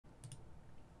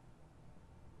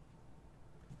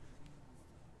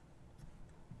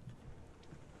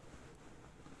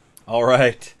All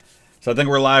right. So I think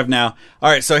we're live now.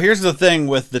 All right, so here's the thing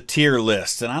with the tier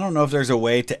list, and I don't know if there's a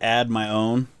way to add my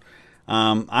own.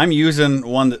 I'm using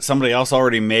one that somebody else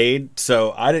already made,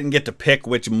 so I didn't get to pick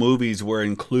which movies were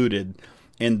included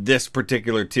in this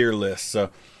particular tier list. So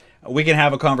we can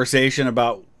have a conversation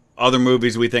about other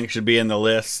movies we think should be in the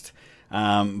list,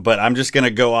 but I'm just going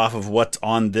to go off of what's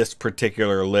on this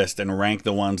particular list and rank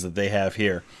the ones that they have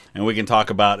here. And we can talk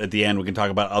about, at the end, we can talk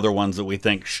about other ones that we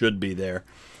think should be there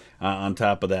on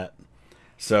top of that.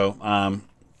 So I'm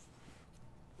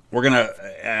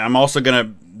also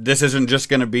gonna, this isn't just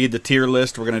gonna be the tier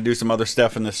list. We're gonna do some other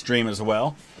stuff in the stream as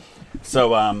well.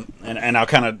 So and I'll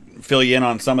kind of fill you in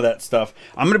on some of that stuff.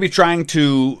 I'm gonna be trying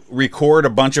to record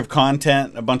a bunch of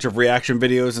content, a bunch of reaction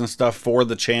videos and stuff for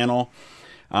the channel.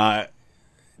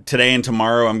 Today and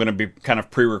tomorrow I'm gonna be kind of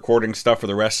pre-recording stuff for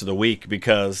the rest of the week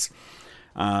because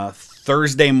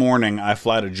Thursday morning I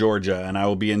fly to Georgia, and I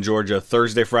will be in Georgia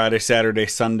Thursday, Friday, Saturday,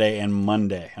 Sunday, and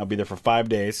Monday. I'll be there for 5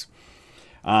 days.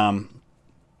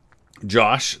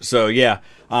 Josh, so yeah,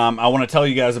 I want to tell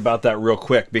you guys about that real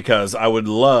quick because I would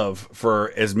love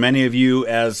for as many of you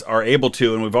as are able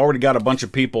to, and we've already got a bunch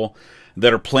of people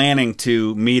that are planning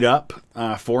to meet up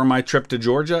for my trip to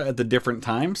Georgia at the different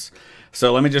times.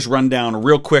 So let me just run down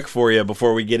real quick for you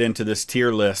before we get into this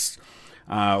tier list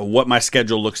what my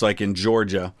schedule looks like in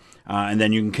Georgia. And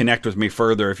then you can connect with me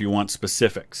further if you want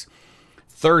specifics.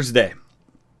 Thursday,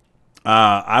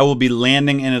 I will be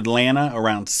landing in Atlanta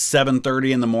around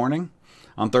 7:30 in the morning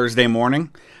on Thursday morning.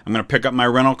 I'm going to pick up my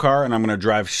rental car and I'm going to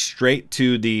drive straight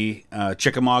to the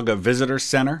Chickamauga Visitor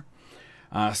Center.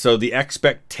 So the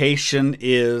expectation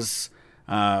is,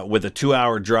 with a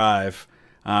 2-hour drive,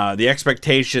 the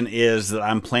expectation is that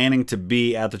I'm planning to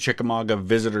be at the Chickamauga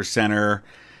Visitor Center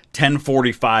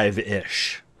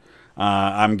 10:45-ish.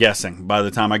 I'm guessing by the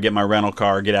time I get my rental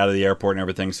car, get out of the airport and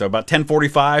everything. So about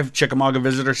 10:45, Chickamauga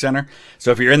Visitor Center.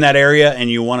 So if you're in that area and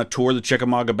you want to tour the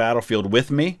Chickamauga battlefield with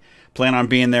me, plan on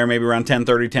being there maybe around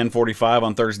 10:30, 10:45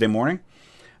 on Thursday morning.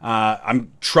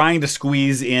 I'm trying to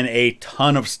squeeze in a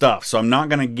ton of stuff, so I'm not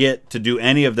going to get to do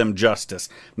any of them justice.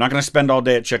 I'm not going to spend all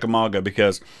day at Chickamauga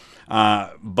because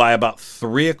by about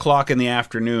 3 o'clock in the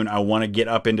afternoon, I want to get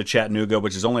up into Chattanooga,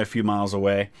 which is only a few miles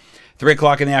away. 3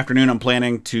 o'clock in the afternoon, I'm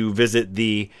planning to visit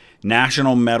the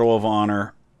National Medal of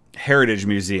Honor Heritage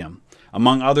Museum.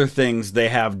 Among other things, they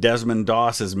have Desmond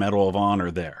Doss's Medal of Honor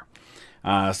there.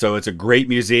 So it's a great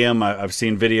museum. I've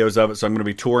seen videos of it, so I'm going to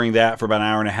be touring that for about an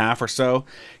hour and a half or so.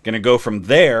 Going to go from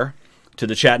there to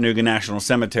the Chattanooga National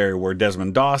Cemetery, where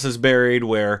Desmond Doss is buried,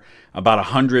 where about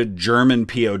 100 German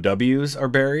POWs are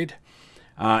buried,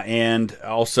 and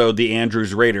also the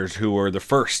Andrews Raiders, who were the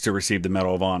first to receive the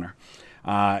Medal of Honor.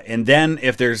 And then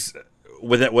if there's,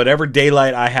 with it, whatever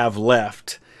daylight I have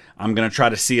left, I'm going to try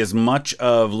to see as much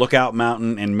of Lookout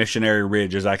Mountain and Missionary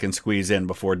Ridge as I can squeeze in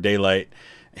before daylight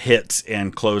hits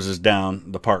and closes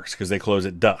down the parks, because they close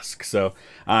at dusk. So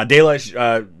daylight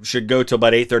should go till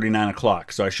about 8:30, 9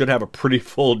 o'clock. So I should have a pretty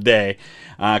full day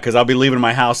because I'll be leaving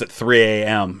my house at 3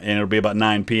 a.m. and it'll be about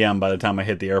 9 p.m. by the time I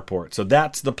hit the airport. So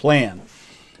that's the plan.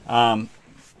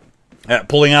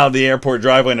 Pulling out of the airport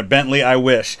driveway in a Bentley, I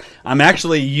wish. I'm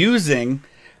actually using,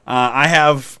 I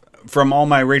have, from all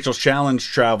my Rachel's Challenge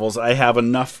travels, I have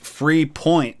enough free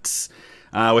points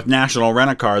with National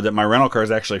Rent-A-Car that my rental car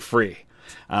is actually free.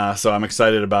 So I'm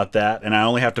excited about that. And I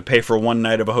only have to pay for one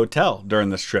night of a hotel during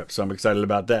this trip. So I'm excited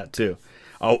about that too.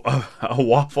 A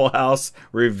Waffle House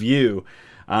review.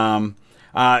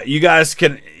 You guys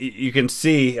you can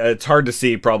see, it's hard to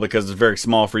see probably because it's very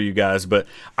small for you guys, but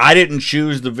I didn't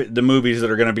choose the movies that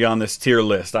are going to be on this tier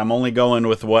list. I'm only going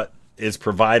with what is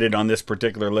provided on this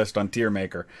particular list on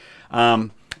Tiermaker.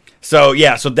 So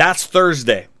yeah, so that's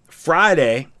Thursday.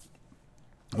 Friday,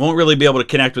 won't really be able to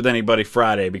connect with anybody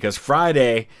Friday because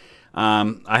Friday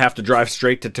I have to drive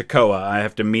straight to Toccoa. I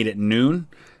have to meet at noon.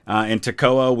 In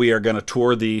Toccoa, we are going to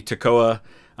tour the Toccoa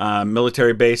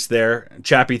military base there.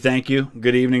 Chappie, thank you.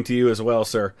 Good evening to you as well,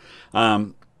 sir.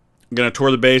 I'm going to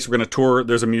tour the base. We're going to tour.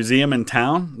 There's a museum in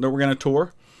town that we're going to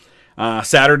tour.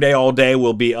 Saturday all day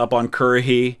we'll be up on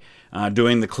Currahee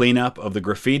doing the cleanup of the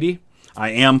graffiti. I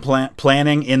am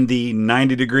planning in the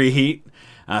 90-degree heat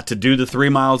to do the 3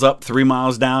 miles up, 3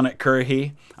 miles down at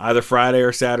Currahee, either Friday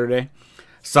or Saturday.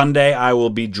 Sunday I will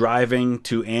be driving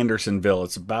to Andersonville.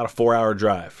 It's about a 4-hour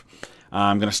drive.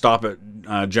 I'm going to stop at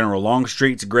General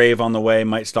Longstreet's grave on the way.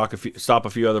 Might stop a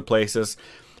few other places.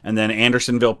 And then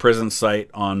Andersonville prison site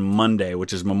on Monday,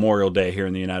 which is Memorial Day here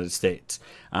in the United States.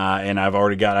 And I've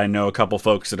already got, I know a couple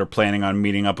folks that are planning on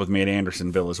meeting up with me at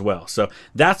Andersonville as well. So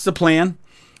that's the plan.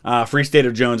 Free State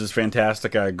of Jones is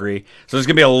fantastic. I agree. So there's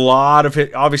going to be a lot of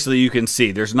it. Obviously, you can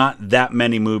see there's not that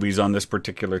many movies on this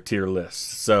particular tier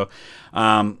list. So,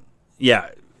 yeah,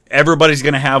 everybody's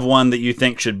going to have one that you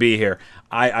think should be here.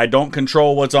 I don't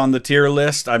control what's on the tier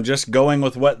list. I'm just going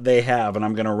with what they have, and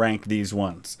I'm going to rank these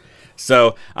ones.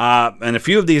 So, and a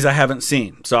few of these I haven't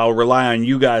seen, so I'll rely on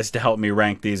you guys to help me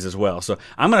rank these as well. So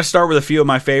I'm going to start with a few of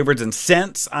my favorites, and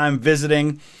since I'm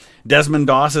visiting Desmond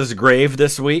Doss's grave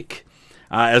this week,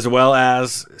 as well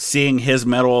as seeing his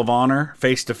Medal of Honor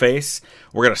face-to-face,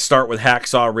 we're going to start with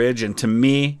Hacksaw Ridge, and to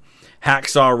me,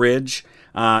 Hacksaw Ridge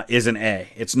is an A.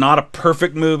 It's not a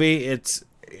perfect movie.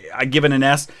 I give it an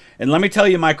S, and let me tell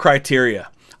you my criteria.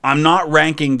 I'm not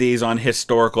ranking these on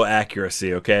historical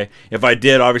accuracy, okay? If I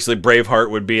did, obviously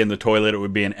Braveheart would be in the toilet. It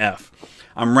would be an F.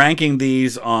 I'm ranking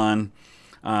these on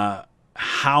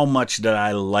how much did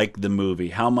I like the movie?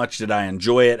 How much did I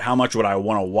enjoy it? How much would I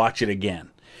want to watch it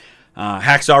again?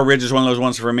 Hacksaw Ridge is one of those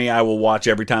ones for me I will watch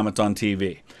every time it's on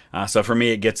TV. So for me,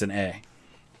 it gets an A.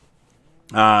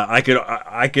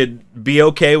 I could be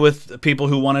okay with people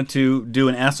who wanted to do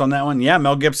an S on that one. Yeah,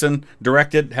 Mel Gibson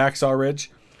directed Hacksaw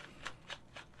Ridge.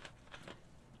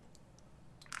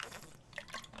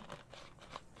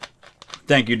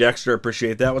 Thank you, Dexter.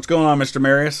 Appreciate that. What's going on, Mr.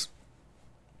 Marius?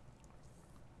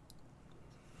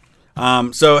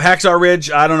 So Hacksaw Ridge,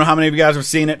 I don't know how many of you guys have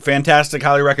seen it. Fantastic.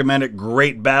 Highly recommend it.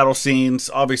 Great battle scenes.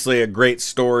 Obviously a great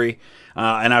story.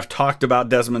 And I've talked about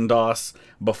Desmond Doss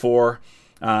before.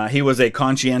 He was a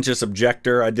conscientious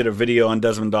objector. I did a video on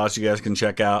Desmond Doss you guys can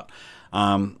check out.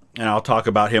 And I'll talk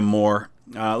about him more.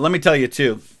 Let me tell you,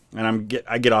 too, and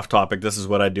I get off topic. This is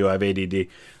what I do. I have ADD.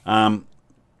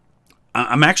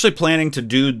 I'm actually planning to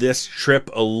do this trip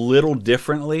a little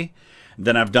differently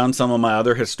than I've done some of my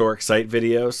other historic site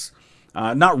videos.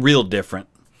 Not real different,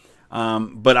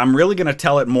 but I'm really going to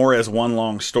tell it more as one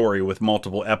long story with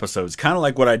multiple episodes. Kind of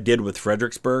like what I did with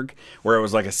Fredericksburg, where it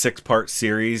was like a 6-part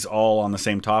series all on the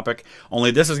same topic.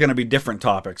 Only this is going to be different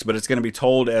topics, but it's going to be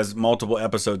told as multiple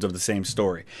episodes of the same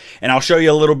story. And I'll show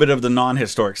you a little bit of the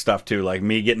non-historic stuff too, like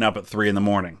me getting up at 3 in the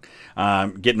morning,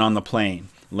 getting on the plane,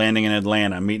 landing in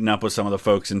Atlanta, meeting up with some of the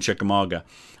folks in Chickamauga.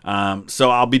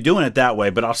 So I'll be doing it that way,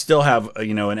 but I'll still have,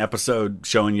 an episode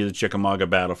showing you the Chickamauga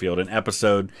battlefield, an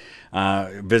episode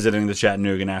visiting the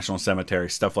Chattanooga National Cemetery,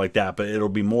 stuff like that. But it'll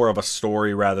be more of a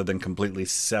story rather than completely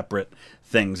separate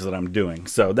things that I'm doing.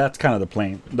 So that's kind of the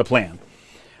plan.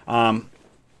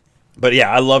 But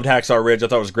yeah, I loved Hacksaw Ridge. I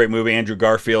thought it was a great movie. Andrew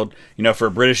Garfield, for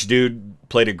a British dude,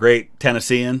 played a great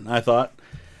Tennessean, I thought.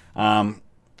 All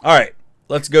right.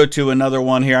 Let's go to another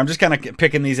one here. I'm just kind of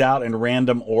picking these out in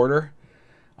random order.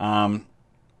 Have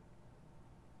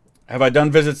I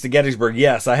done visits to Gettysburg?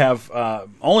 Yes, I have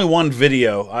only one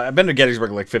video. I've been to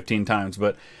Gettysburg like 15 times,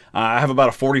 but I have about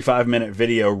a 45-minute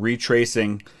video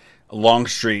retracing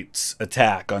Longstreet's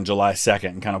attack on July 2nd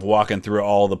and kind of walking through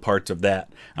all the parts of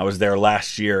that. I was there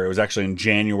last year. It was actually in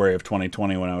January of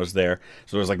 2020 when I was there.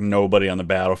 So there was like nobody on the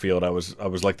battlefield. I was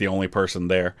like the only person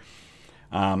there.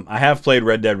 I have played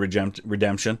Red Dead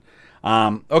Redemption.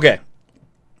 Okay.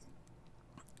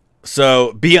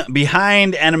 So,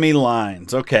 Behind Enemy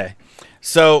Lines. Okay.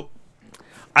 So,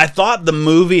 I thought the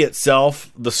movie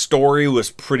itself, the story was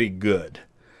pretty good.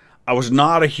 I was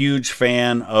not a huge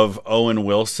fan of Owen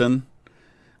Wilson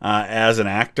as an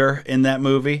actor in that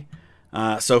movie.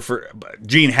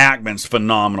 Gene Hackman's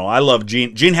phenomenal. I love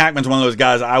Gene. Gene Hackman's one of those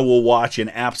guys I will watch in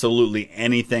absolutely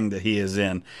anything that he is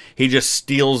in. He just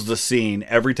steals the scene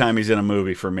every time he's in a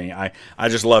movie for me. I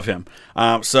just love him.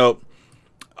 So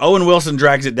Owen Wilson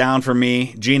drags it down for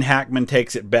me. Gene Hackman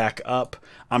takes it back up.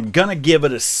 I'm going to give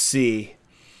it a C.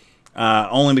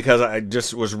 Only because I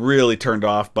just was really turned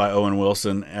off by Owen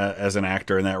Wilson as an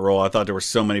actor in that role. I thought there were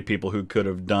so many people who could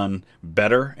have done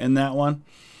better in that one.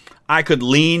 I could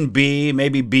lean B,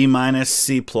 maybe B minus,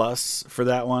 C plus for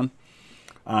that one.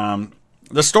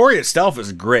 The story itself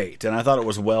is great, and I thought it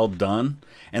was well done.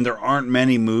 And there aren't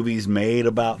many movies made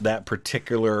about that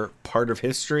particular part of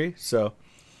history, so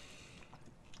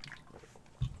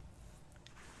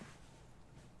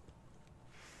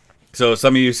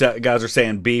some of you guys are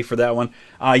saying B for that one.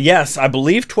 Yes, I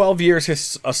believe 12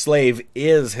 Years a Slave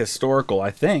is historical,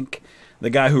 I think. The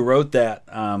guy who wrote that,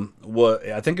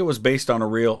 I think it was based on a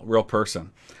real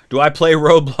person. Do I play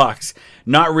Roblox?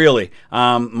 Not really.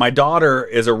 My daughter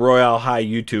is a Royale High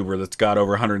YouTuber that's got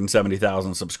over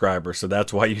 170,000 subscribers, so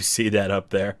that's why you see that up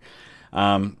there.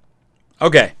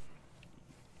 Okay.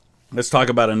 Let's talk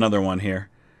about another one here.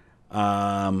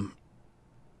 Come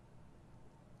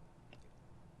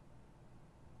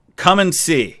and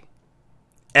See.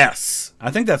 S. I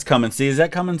think that's Come and See. Is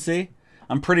that Come and See?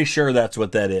 I'm pretty sure that's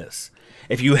what that is.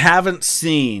 If you haven't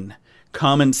seen,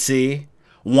 come and see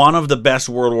one of the best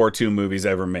World War II movies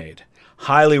ever made.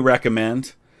 Highly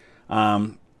recommend.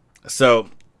 So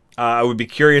I would be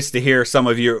curious to hear some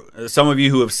of you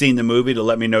who have seen the movie to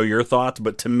let me know your thoughts.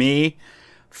 But to me,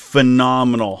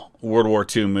 phenomenal World War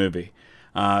II movie.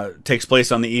 Takes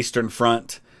place on the Eastern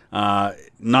Front. Not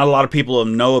a lot of people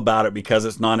know about it because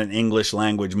it's not an English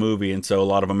language movie, and so a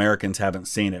lot of Americans haven't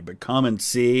seen it. But come and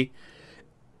see.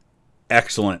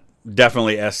 Excellent.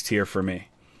 Definitely S tier for me.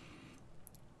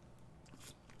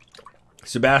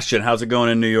 Sebastian, how's it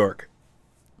going in New York?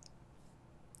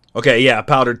 Okay, yeah,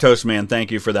 Powdered Toast Man,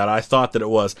 thank you for that. I thought that it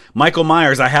was. Michael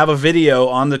Myers, I have a video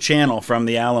on the channel from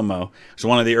the Alamo. It's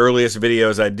one of the earliest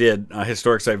videos I did,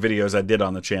 historic site videos I did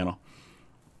on the channel.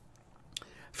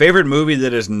 Favorite movie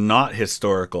that is not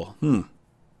historical?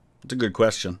 That's a good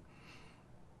question.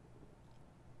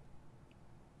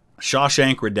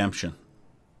 Shawshank Redemption.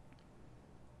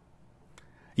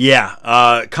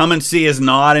 Yeah, Come and See is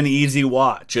not an easy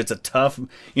watch. It's a tough...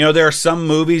 You know, there are some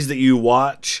movies that you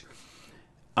watch...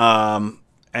 and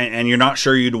you're not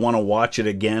sure you'd want to watch it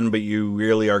again, but you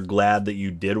really are glad that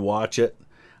you did watch it.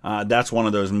 That's one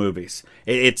of those movies.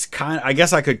 It's kind of, I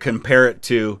guess I could compare it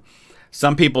to,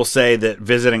 some people say that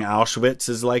visiting Auschwitz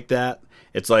is like that.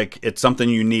 It's like, it's something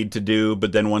you need to do,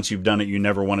 but then once you've done it, you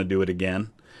never want to do it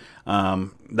again.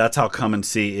 That's how Come and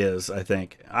See is, I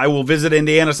think. I will visit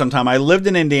Indiana sometime. I lived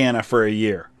in Indiana for a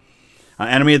year.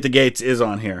 Enemy at the Gates is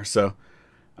on here, so...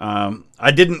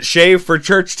 I didn't shave for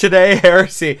church today,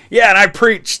 heresy. Yeah, and I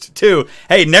preached too.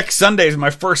 Hey, next Sunday is my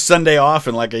first Sunday off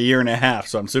in like a year and a half,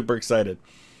 so I'm super excited.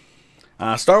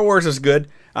 Star Wars is good.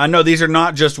 No, these are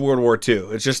not just World War II.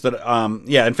 It's just that,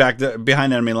 yeah, in fact,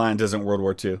 Behind Enemy Lines isn't World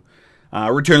War II.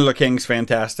 Return of the King's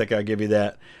fantastic, I'll give you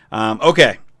that.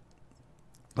 Okay,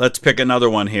 let's pick another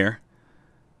one here.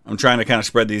 I'm trying to kind of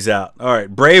spread these out. All right,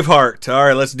 Braveheart. All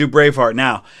right, let's do Braveheart.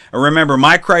 Now, remember,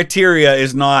 my criteria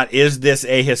is not, is this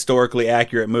a historically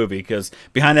accurate movie? Because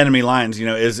Behind Enemy Lines, you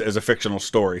know, is a fictional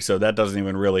story. So that doesn't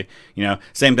even really, you know,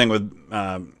 same thing with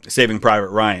Saving Private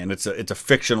Ryan. It's a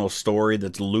fictional story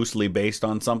that's loosely based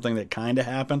on something that kind of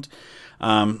happened.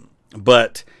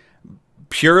 But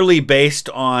purely based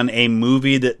on a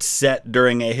movie that's set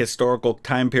during a historical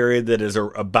time period that is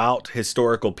about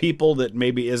historical people that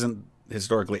maybe isn't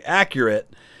historically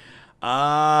accurate,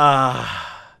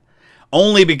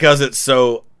 only because it's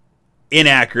so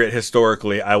inaccurate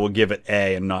historically, I will give it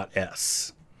A and not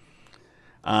S.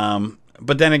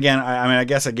 But then again, I mean, I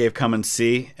guess I gave Come and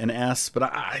See an S, but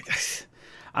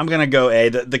I'm gonna go A.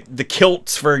 The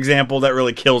kilts, for example, that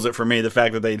really kills it for me. The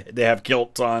fact that they have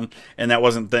kilts on, and that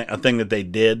wasn't a thing that they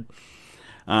did.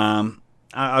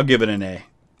 I'll give it an A.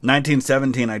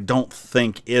 1917, I don't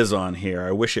think is on here.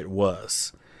 I wish it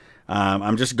was.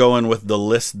 I'm just going with the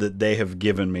list that they have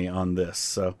given me on this.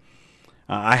 So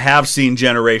I have seen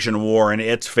Generation War, and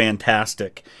it's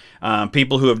fantastic.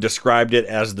 People who have described it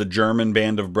as the German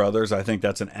Band of Brothers, I think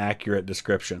that's an accurate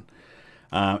description.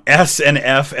 S and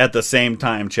F at the same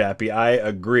time, Chappie. I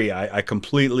agree. I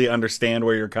completely understand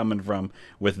where you're coming from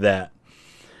with that.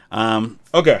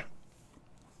 Okay.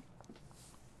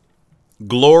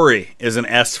 Glory is an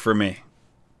S for me.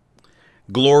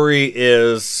 Glory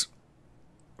is...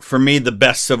 for me, the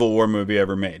best Civil War movie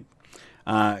ever made.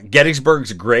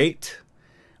 Gettysburg's great,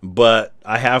 but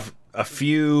I have a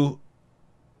few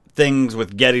things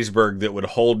with Gettysburg that would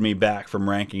hold me back from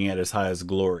ranking it as high as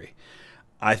Glory.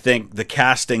 I think the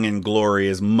casting in Glory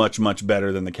is much, much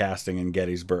better than the casting in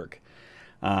Gettysburg.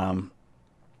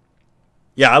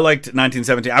 Yeah, I liked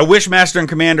 1917. I wish Master and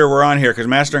Commander were on here, because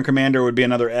Master and Commander would be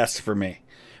another S for me.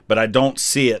 But I don't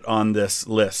see it on this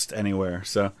list anywhere,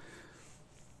 so...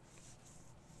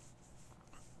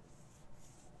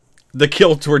 The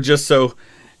kilts were just so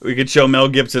we could show Mel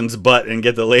Gibson's butt and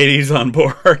get the ladies on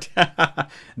board.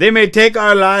 They may take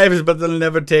our lives, but they'll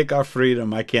never take our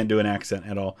freedom. I can't do an accent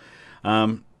at all.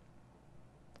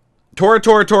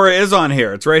 Tora is on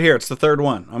here. It's right here. It's the third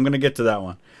one. I'm going to get to that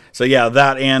one. So yeah,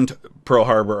 that and Pearl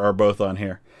Harbor are both on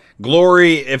here.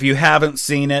 Glory, if you haven't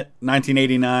seen it,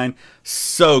 1989,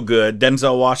 so good.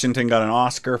 Denzel Washington got an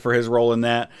Oscar for his role in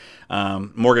that.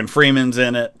 Morgan Freeman's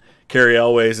in it. Carrie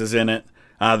Elways is in it.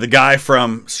 The guy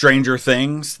from Stranger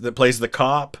Things that plays the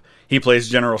cop, he plays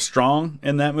General Strong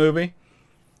in that movie.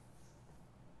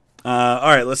 All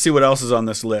right, let's see what else is on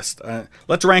this list.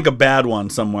 Let's rank a bad one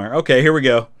somewhere. Okay, here we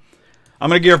go. I'm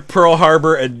going to give Pearl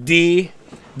Harbor a D.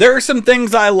 There are some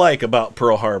things I like about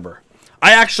Pearl Harbor.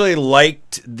 I actually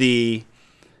liked the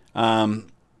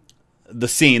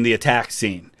scene, the attack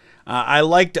scene. I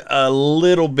liked a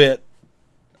little bit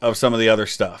of some of the other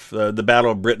stuff. The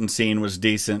Battle of Britain scene was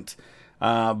decent.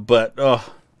 But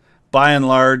by and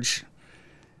large,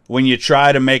 when you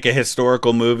try to make a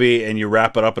historical movie and you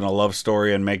wrap it up in a love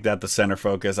story and make that the center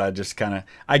focus, I just kind of,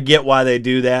 I get why they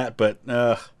do that, but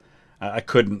I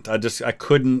couldn't. I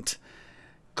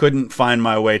couldn't find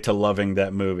my way to loving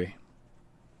that movie.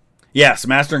 Yes,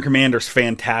 Master and Commander's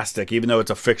fantastic, even though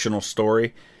it's a fictional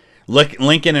story.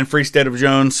 Lincoln and Free State of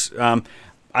Jones.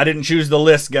 I didn't choose the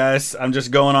list, guys. I'm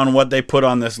just going on what they put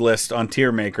on this list on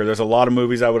Tiermaker. There's a lot of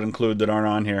movies I would include that aren't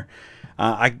on here.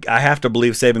 I have to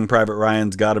believe Saving Private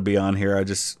Ryan's got to be on here.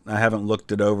 I haven't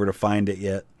looked it over to find it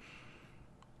yet.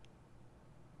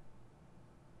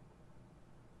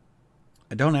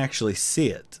 I don't actually see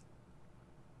it.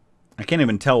 I can't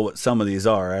even tell what some of these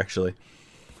are, actually.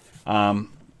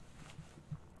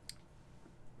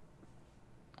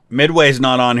 Midway's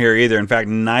not on here either. In fact,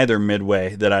 neither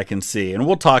Midway that I can see. And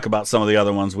we'll talk about some of the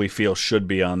other ones we feel should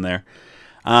be on there.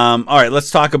 All right,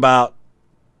 let's talk about...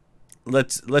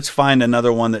 Let's find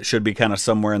another one that should be kind of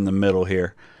somewhere in the middle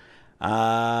here.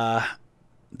 The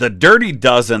Dirty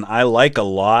Dozen I like a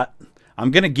lot.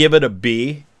 I'm going to give it a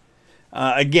B.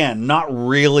 Again, not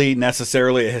really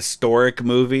necessarily a historic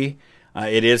movie.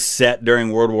 It is set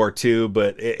during World War II,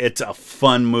 but it's a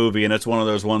fun movie, and it's one of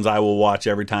those ones I will watch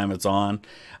every time it's on.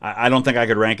 I don't think I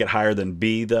could rank it higher than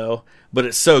B, though, but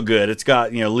it's so good. It's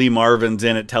got, you know, Lee Marvin's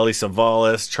in it, Telly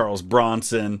Savalas, Charles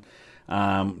Bronson.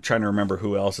 Trying to remember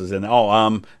who else is in it.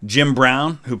 Oh, Jim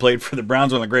Brown, who played for the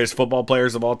Browns, one of the greatest football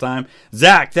players of all time.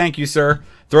 Zach, thank you, sir.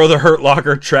 Throw the Hurt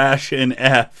Locker trash in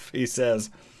F, he says.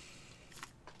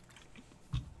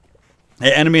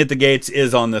 Hey, Enemy at the Gates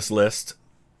is on this list.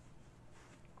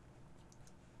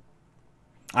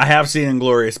 I have seen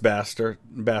Inglourious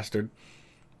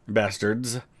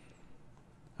Bastards.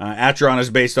 Acheron is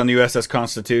based on the USS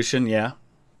Constitution, yeah.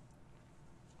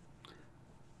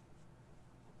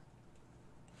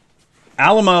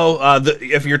 Alamo,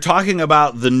 if you're talking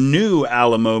about the new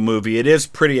Alamo movie, it is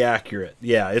pretty accurate.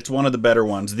 Yeah, it's one of the better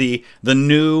ones. The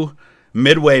new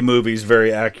Midway movie is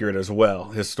very accurate as well,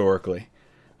 historically.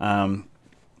 Hacksaw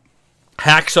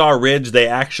Ridge, they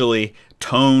actually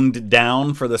toned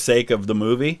down for the sake of the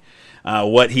movie.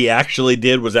 What he actually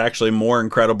did was actually more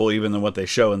incredible even than what they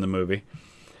show in the movie.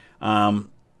 Will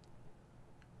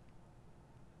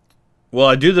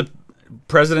I do the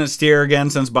President's tier again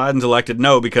since Biden's elected?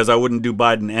 No, because I wouldn't do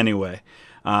Biden anyway.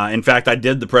 In fact, I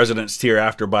did the President's tier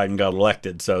after Biden got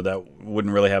elected, so that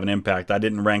wouldn't really have an impact. I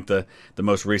didn't rank the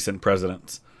most recent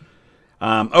presidents.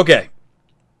 Okay.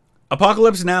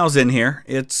 Apocalypse Now's in here.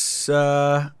 It's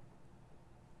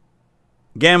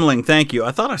Gambling, thank you.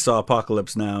 I thought I saw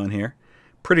Apocalypse Now in here.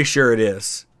 Pretty sure it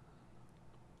is.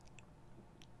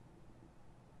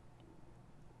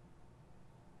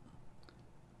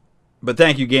 But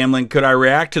thank you, Gambling. Could I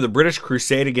react to the British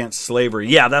crusade against slavery?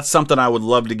 Yeah, that's something I would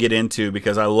love to get into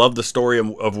because I love the story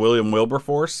of William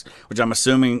Wilberforce, which I'm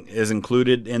assuming is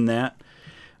included in that.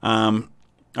 All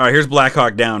right, here's Black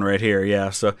Hawk Down right here. Yeah,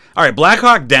 so all right, Black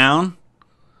Hawk Down.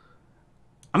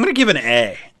 I'm gonna give it an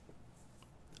A.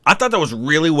 I thought that was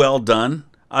really well done.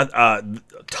 A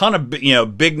ton of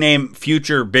big name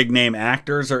future big name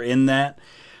actors are in that.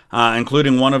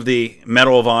 Including one of the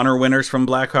Medal of Honor winners from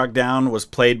Black Hawk Down was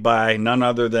played by none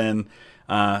other than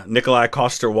Nikolai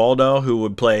Coster-Waldau, who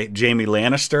would play Jaime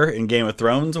Lannister in Game of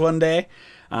Thrones one day.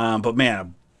 But man, a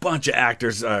bunch of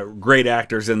actors, great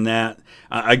actors in that.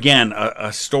 Again,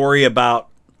 a story about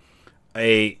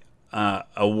a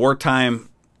wartime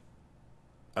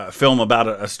film about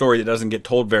a story that doesn't get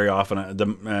told very often,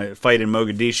 the fight in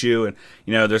Mogadishu, and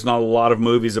there's not a lot of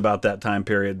movies about that time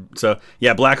period. So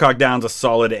yeah, Black Hawk Down's a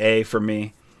solid A for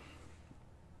me.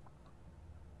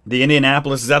 The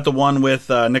Indianapolis, is that the one with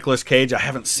Nicolas Cage? I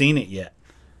haven't seen it yet.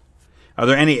 Are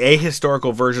there any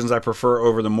ahistorical versions I prefer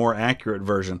over the more accurate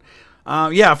version?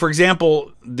 Yeah, for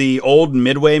example, the old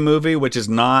Midway movie, which is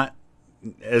not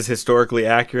as historically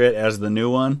accurate as the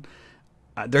new one.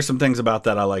 There's some things about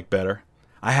that I like better.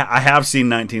 I have seen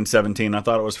 1917. I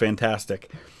thought it was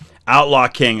fantastic. Outlaw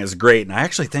King is great, and I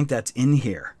actually think that's in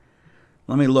here.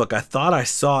 Let me look. I thought I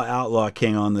saw Outlaw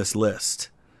King on this list.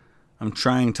 I'm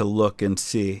trying to look and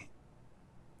see.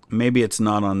 Maybe it's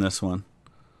not on this one.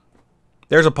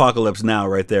 There's Apocalypse Now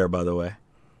right there, by the way.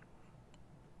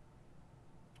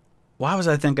 Why was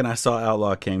I thinking I saw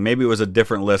Outlaw King? Maybe it was a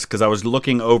different list because I was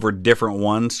looking over different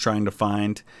ones trying to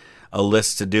find a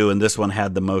list to do, and this one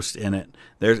had the most in it.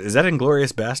 Is that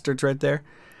Inglourious Bastards right there?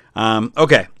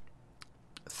 Okay.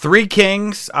 Three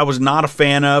Kings, I was not a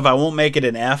fan of. I won't make it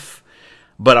an F,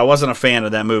 but I wasn't a fan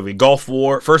of that movie. Gulf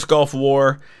War, first Gulf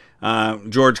War,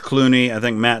 George Clooney, I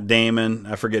think Matt Damon,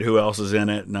 I forget who else is in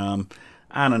it.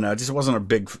 I don't know, just wasn't a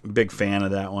big fan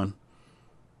of that one.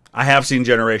 I have seen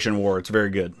Generation War. It's very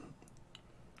good.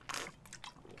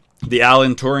 The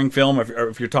Alan Turing film,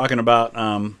 if you're talking about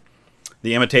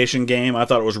The Imitation Game, I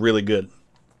thought it was really good.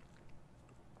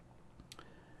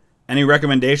 Any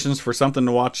recommendations for something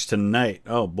to watch tonight?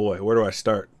 Oh boy, where do I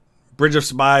start? Bridge of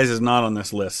Spies is not on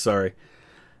this list, sorry.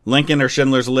 Lincoln or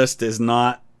Schindler's List is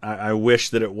not. I wish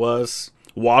that it was.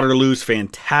 Waterloo's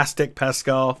fantastic.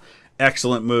 Pascal,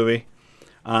 excellent movie.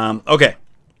 Okay.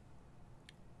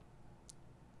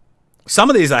 Some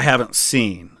of these I haven't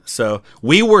seen. So,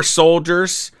 We Were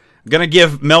Soldiers. I'm going to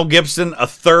give Mel Gibson a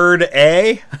third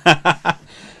A.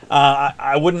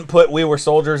 I wouldn't put We Were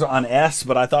Soldiers on S,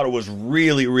 but I thought it was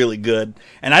really, really good.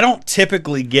 And I don't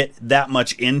typically get that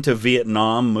much into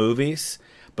Vietnam movies,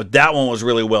 but that one was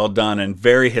really well done and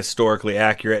very historically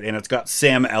accurate. And it's got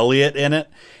Sam Elliott in it.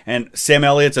 And Sam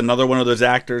Elliott's another one of those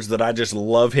actors that I just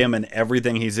love him in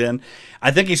everything he's in. I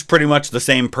think he's pretty much the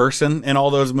same person in all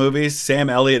those movies. Sam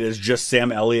Elliott is just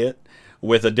Sam Elliott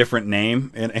with a different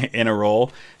name in a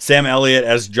role. Sam Elliott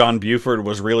as John Buford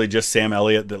was really just Sam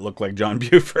Elliott that looked like John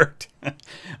Buford.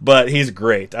 But he's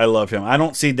great. I love him. I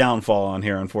don't see Downfall on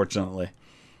here, unfortunately.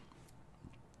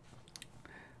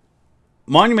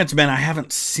 Monuments Men I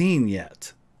haven't seen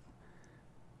yet.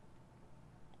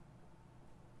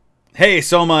 Hey,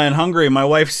 Soma in Hungary, my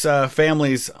wife's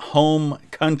family's home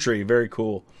country. Very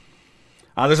cool.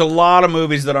 There's a lot of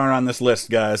movies that aren't on this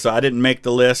list, guys, so I didn't make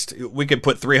the list. We could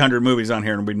put 300 movies on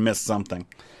here and we'd miss something.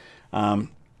 All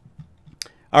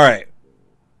right.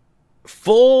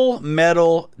 Full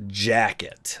Metal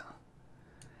Jacket.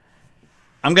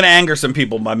 I'm going to anger some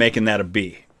people by making that a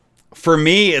B. For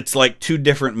me, it's like two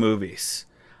different movies.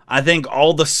 I think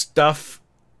all the stuff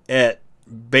at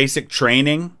basic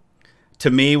training,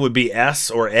 to me, would be S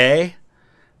or A.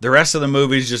 The rest of the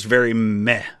movie is just very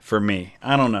meh for me.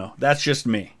 I don't know. That's just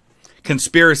me.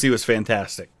 Conspiracy was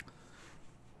fantastic.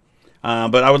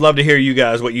 But I would love to hear you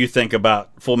guys what you think about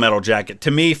Full Metal Jacket.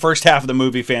 To me, first half of the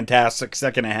movie, fantastic.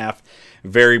 Second half,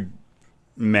 very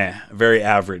meh. Very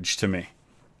average to me.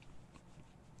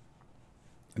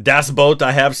 Das Boot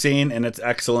I have seen, and it's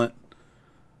excellent.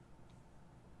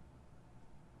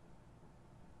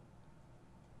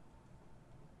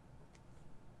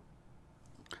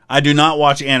 I do not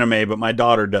watch anime, but my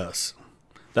daughter does.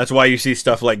 That's why you see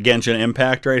stuff like Genshin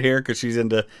Impact right here, because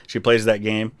she plays that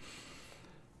game.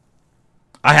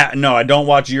 No, I don't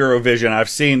watch Eurovision. I've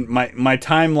seen my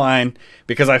timeline,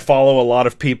 because I follow a lot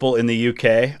of people in the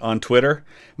UK on Twitter.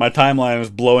 My timeline is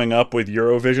blowing up with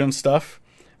Eurovision stuff.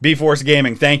 B-Force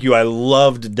Gaming, thank you. I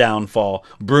loved Downfall.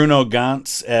 Bruno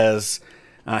Ganz as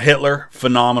Hitler,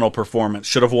 phenomenal performance.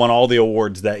 Should have won all the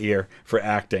awards that year for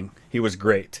acting. He was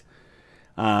great.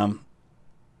 Yeah,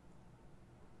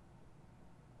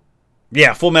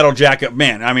 Full Metal Jacket,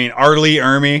 man. I mean, Arlie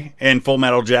Ermy in Full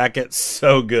Metal Jacket,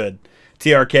 so good.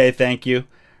 TRK, thank you.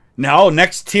 Now,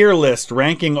 next tier list,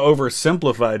 ranking over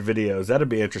simplified videos. That'd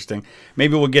be interesting.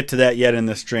 Maybe we'll get to that yet in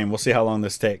this stream. We'll see how long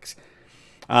this takes.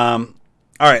 All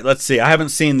right, let's see. I haven't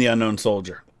seen The Unknown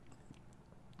Soldier.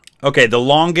 Okay, The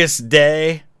Longest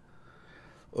Day.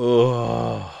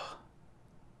 Oh.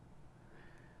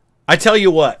 I tell you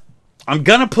what. I'm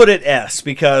going to put it S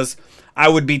because I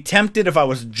would be tempted if I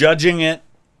was judging it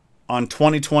on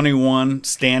 2021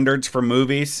 standards for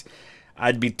movies.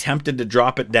 I'd be tempted to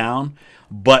drop it down.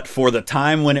 But for the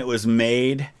time when it was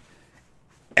made,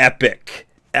 epic.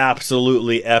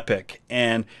 Absolutely epic.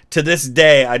 And to this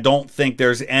day, I don't think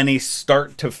there's any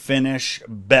start to finish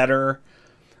better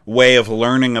way of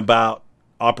learning about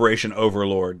Operation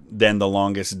Overlord than The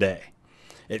Longest Day.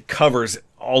 It covers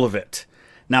all of it.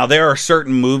 Now, there are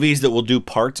certain movies that will do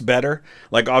parts better,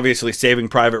 like obviously Saving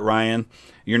Private Ryan.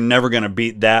 You're never going to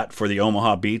beat that for the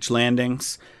Omaha Beach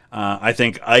landings. I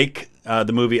think Ike,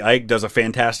 the movie Ike, does a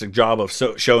fantastic job of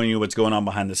showing you what's going on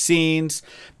behind the scenes.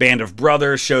 Band of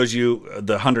Brothers shows you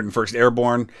the 101st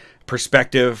Airborne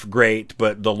perspective, great,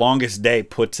 but The Longest Day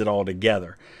puts it all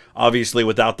together. Obviously,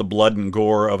 without the blood and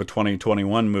gore of a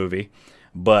 2021 movie,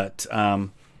 but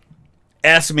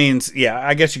S means, yeah,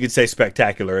 I guess you could say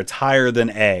spectacular. It's higher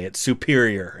than A. It's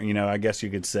superior, you know, I guess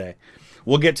you could say.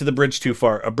 We'll get to the bridge too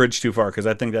far, because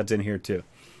I think that's in here too.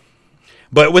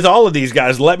 But with all of these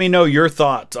guys, let me know your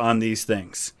thoughts on these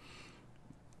things.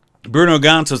 Bruno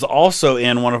Ganz is also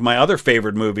in one of my other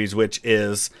favorite movies, which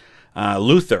is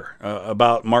Luther,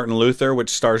 about Martin Luther,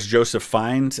 which stars Joseph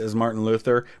Fiennes as Martin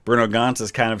Luther. Bruno Ganz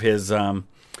is kind of his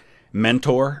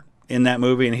mentor in that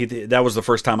movie, and that was the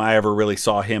first time I ever really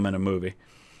saw him in a movie.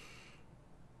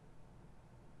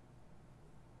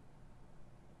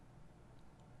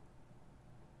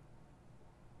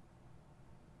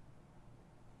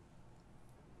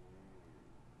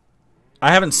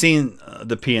 I haven't seen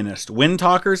The Pianist. Wind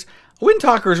Talkers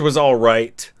was all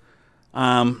right.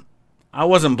 I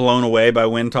wasn't blown away by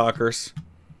Windtalkers.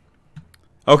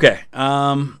 Okay,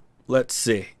 let's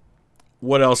see.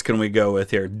 What else can we go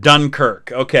with here?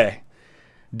 Dunkirk. Okay.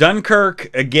 Dunkirk,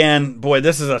 again, boy,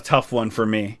 this is a tough one for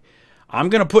me. I'm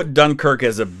going to put Dunkirk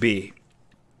as a B.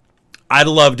 I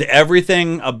loved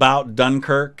everything about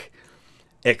Dunkirk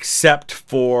except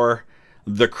for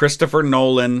the Christopher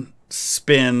Nolan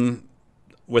spin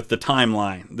with the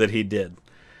timeline that he did.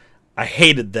 I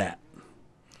hated that.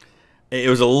 It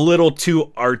was a little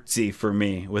too artsy for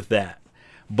me with that.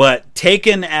 But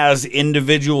taken as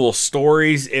individual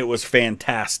stories, it was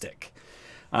fantastic.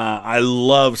 I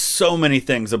love so many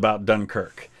things about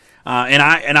Dunkirk. And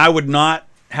I would not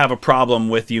have a problem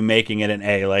with you making it an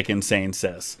A, like Insane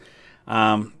says.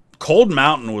 Cold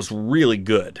Mountain was really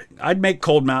good. I'd make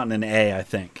Cold Mountain an A, I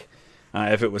think,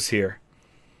 if it was here.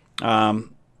 And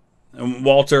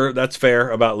Walter, that's fair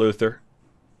about Luther.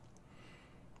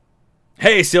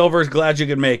 Hey, Silvers, glad you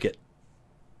could make it.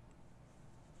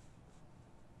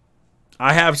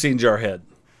 I have seen Jarhead.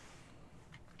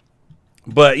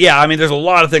 But yeah, I mean, there's a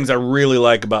lot of things I really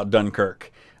like about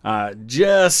Dunkirk.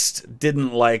 Just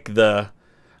didn't like the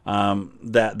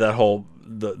that whole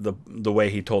the way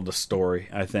he told the story,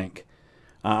 I think.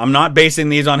 I'm not basing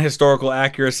these on historical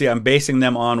accuracy. I'm basing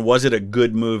them on, was it a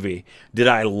good movie? Did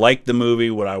I like the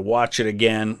movie? Would I watch it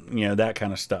again? You know, that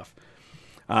kind of stuff.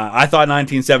 I thought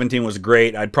 1917 was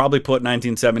great. I'd probably put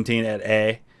 1917 at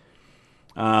A.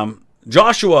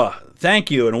 Joshua,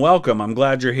 thank you and welcome. I'm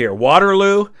glad you're here.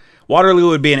 Waterloo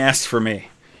would be an S for me.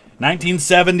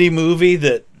 1970 movie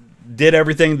that did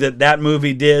everything that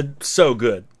movie did. So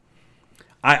good.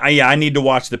 I need to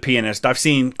watch The Pianist. I've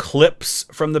seen clips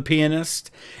from The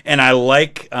Pianist, and I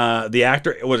like the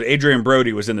actor. It was Adrian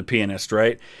Brody was in The Pianist,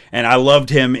 right? And I loved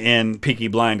him in Peaky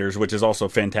Blinders, which is also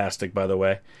fantastic, by the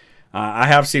way. I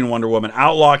have seen Wonder Woman.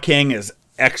 Outlaw King is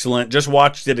excellent. Just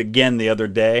watched it again the other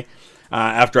day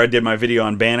after I did my video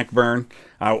on Bannockburn.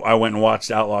 I went and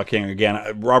watched Outlaw King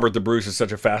again. Robert the Bruce is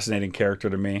such a fascinating character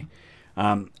to me.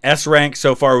 S rank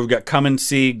so far, we've got Come and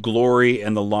See, Glory,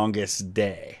 and The Longest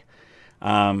Day.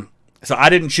 So I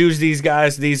didn't choose these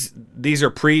guys. These are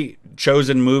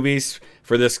pre-chosen movies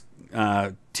for this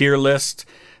tier list.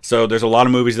 So there's a lot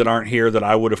of movies that aren't here that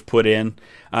I would have put in.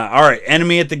 All right,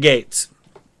 Enemy at the Gates.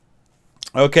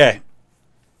 Okay,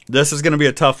 this is going to be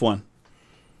a tough one.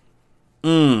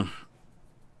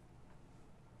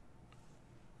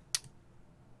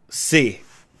 C.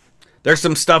 There's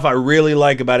some stuff I really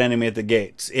like about Enemy at the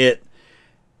Gates. It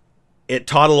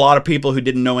taught a lot of people who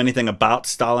didn't know anything about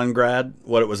Stalingrad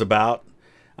what it was about.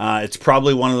 It's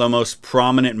probably one of the most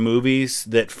prominent movies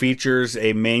that features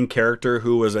a main character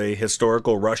who was a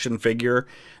historical Russian figure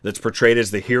that's portrayed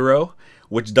as the hero,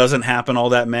 which doesn't happen all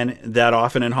that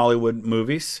often in Hollywood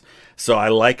movies. So I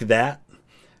like that.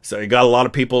 So you got a lot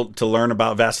of people to learn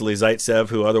about Vasily Zaitsev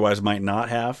who otherwise might not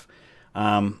have.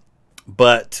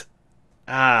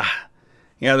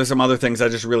 Yeah, there's some other things I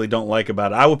just really don't like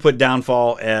about it. I would put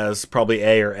Downfall as probably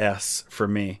A or S for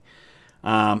me.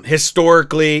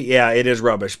 Historically, yeah, it is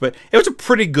rubbish, but it was a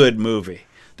pretty good movie.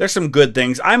 There's some good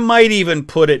things. I might even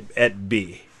put it at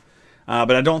B,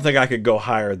 but I don't think I could go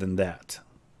higher than that.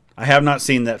 I have not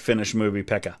seen that Finnish movie,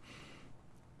 Pekka.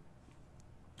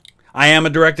 I am a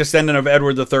direct descendant of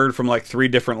Edward III from like 3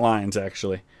 different lines,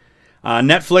 actually.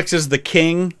 Netflix's The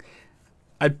King,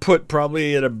 I'd put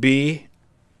probably at a B.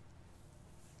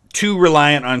 Too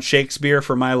reliant on Shakespeare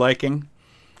for my liking.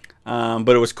 But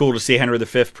it was cool to see Henry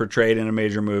V portrayed in a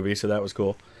major movie, so that was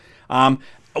cool.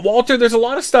 Walter, there's a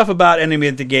lot of stuff about Enemy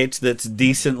at the Gates that's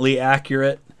decently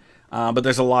accurate, but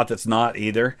there's a lot that's not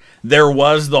either. There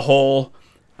was the whole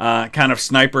kind of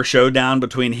sniper showdown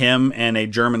between him and a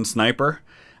German sniper,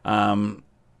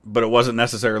 but it wasn't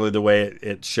necessarily the way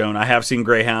it's shown. I have seen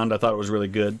Greyhound. I thought it was really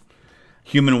good.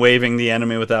 Human waving the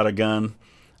enemy without a gun.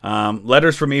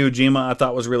 Letters from Iwo Jima I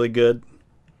thought was really good.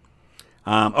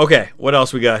 Okay, what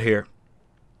else we got here?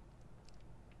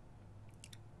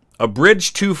 A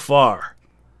Bridge Too Far.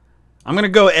 I'm gonna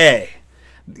go A.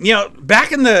 You know,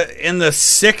 back in the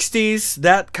 60s,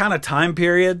 that kind of time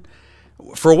period,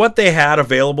 for what they had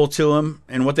available to them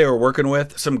and what they were working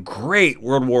with, some great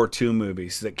World War II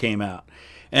movies that came out.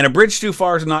 And A Bridge Too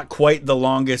Far is not quite The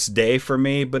Longest Day for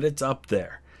me, but it's up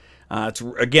there. It's,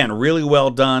 again, really well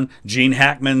done. Gene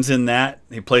Hackman's in that.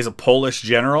 He plays a Polish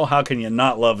general. How can you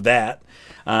not love that?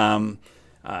 I'm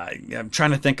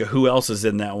trying to think of who else is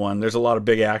in that one. There's a lot of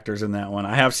big actors in that one.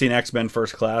 I have seen X-Men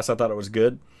First Class. I thought it was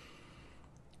good.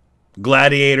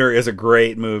 Gladiator is a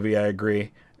great movie. I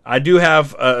agree. I do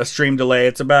have a stream delay.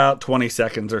 It's about 20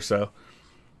 seconds or so.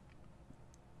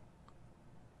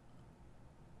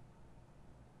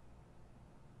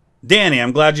 Danny,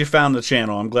 I'm glad you found the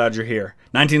channel. I'm glad you're here.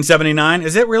 1979.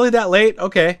 Is it really that late?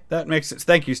 Okay, that makes sense.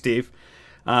 Thank you, Steve.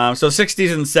 So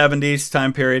 60s and 70s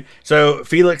time period. So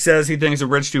Felix says he thinks A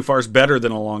Bridge Too Far is better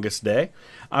than A Longest Day.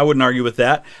 I wouldn't argue with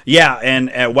that. Yeah,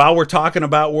 and while we're talking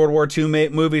about World War II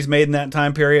movies made in that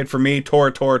time period, for me,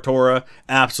 Tora,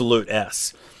 absolute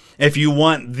S. If you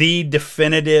want the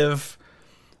definitive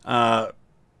Pearl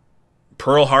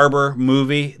Harbor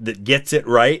movie that gets it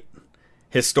right,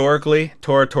 historically,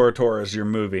 Tora is your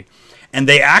movie. And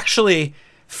they actually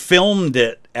filmed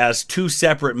it as two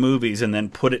separate movies and then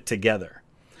put it together.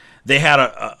 They had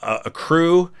a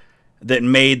crew that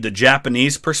made the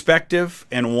Japanese perspective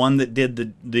and one that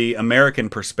did the American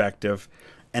perspective,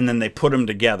 and then they put them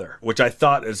together, which I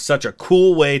thought is such a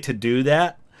cool way to do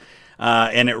that,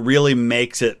 and it really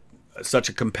makes it such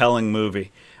a compelling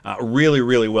movie. Really,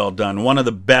 really well done. One of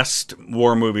the best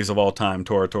war movies of all time,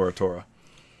 Tora.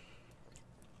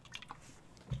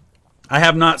 I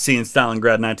have not seen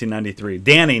Stalingrad 1993.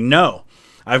 Danny, no.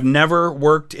 I've never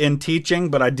worked in teaching,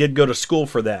 but I did go to school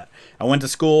for that. I went to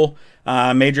school,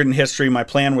 majored in history. My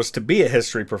plan was to be a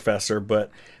history professor,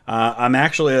 but I'm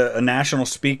actually a national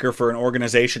speaker for an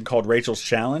organization called Rachel's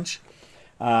Challenge.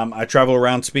 I travel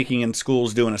around speaking in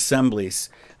schools, doing assemblies,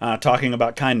 talking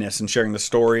about kindness and sharing the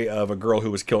story of a girl who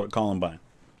was killed at Columbine.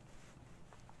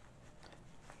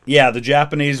 Yeah, the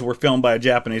Japanese were filmed by a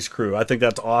Japanese crew. I think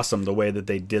that's awesome, the way that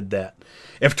they did that.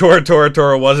 If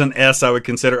Tora wasn't S, I would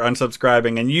consider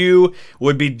unsubscribing, and you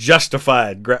would be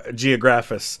justified.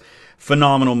 Geographus.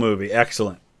 Phenomenal movie.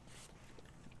 Excellent.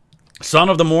 Son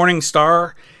of the Morning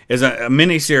Star is a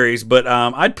miniseries, but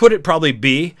I'd put it probably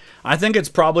B. I think it's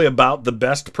probably about the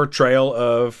best portrayal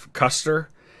of Custer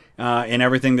in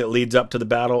everything that leads up to the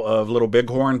Battle of Little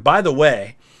Bighorn. By the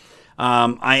way,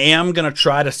 I am going to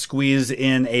try to squeeze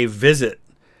in a visit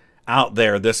out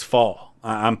there this fall.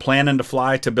 I'm planning to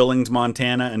fly to Billings,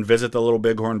 Montana and visit the Little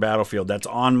Bighorn battlefield. That's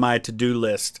on my to-do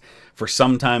list for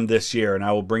sometime this year, and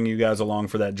I will bring you guys along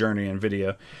for that journey and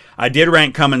video. I did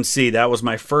rank Come and See. That was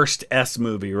my first S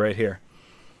movie right here.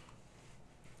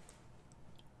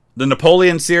 The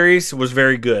Napoleon series was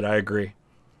very good. I agree.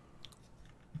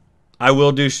 I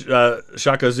will do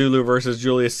Shaka Zulu versus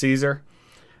Julius Caesar.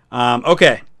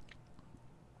 Okay.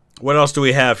 What else do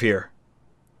we have here?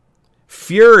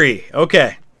 Fury.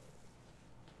 Okay.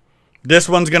 This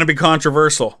one's going to be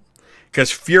controversial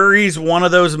because Fury's one of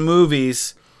those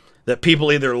movies that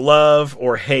people either love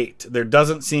or hate. There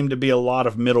doesn't seem to be a lot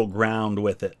of middle ground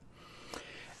with it.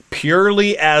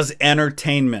 Purely as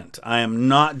entertainment. I am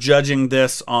not judging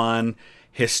this on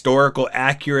historical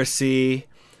accuracy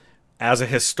as a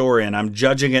historian. I'm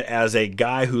judging it as a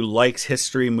guy who likes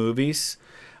history movies.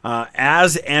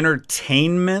 As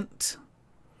entertainment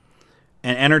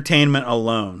and entertainment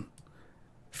alone,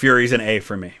 Fury's an A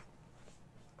for me.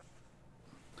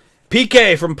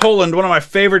 PK from Poland, one of my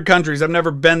favorite countries. I've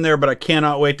never been there, but I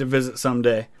cannot wait to visit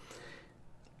someday.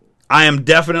 I am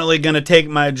definitely going to take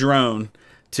my drone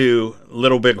to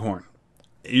Little Bighorn.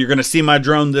 You're going to see my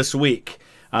drone this week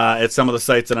at some of the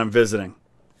sites that I'm visiting.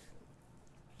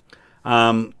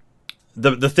 The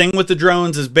thing with the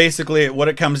drones is basically what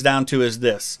it comes down to is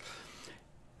this.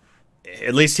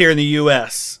 At least here in the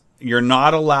U.S., you're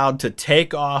not allowed to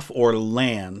take off or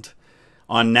land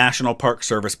on National Park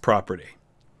Service property.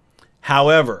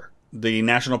 However, the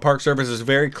National Park Service is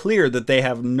very clear that they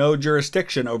have no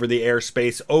jurisdiction over the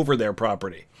airspace over their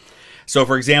property. So,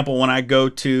 for example, when I go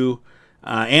to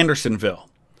Andersonville,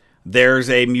 there's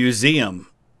a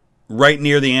museum right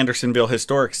near the Andersonville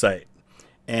Historic Site.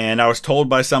 And I was told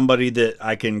by somebody that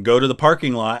I can go to the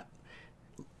parking lot,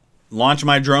 launch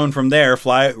my drone from there,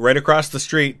 fly right across the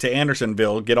street to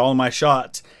Andersonville, get all my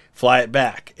shots, fly it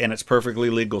back. And it's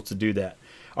perfectly legal to do that.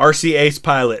 RC Ace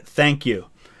Pilot, thank you.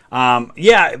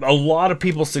 Yeah, a lot of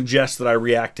people suggest that I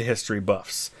react to history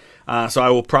buffs. So I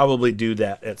will probably do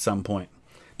that at some point.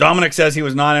 Dominic says he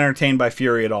was not entertained by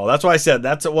Fury at all. That's why I said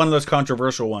that's one of those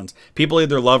controversial ones. People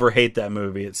either love or hate that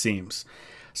movie, it seems.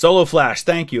 Solo Flash,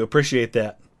 thank you. Appreciate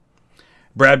that.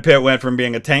 Brad Pitt went from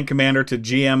being a tank commander to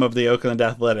GM of the Oakland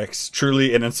Athletics.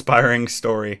 Truly an inspiring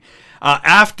story.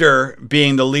 After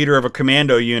being the leader of a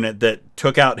commando unit that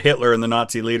took out Hitler and the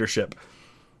Nazi leadership.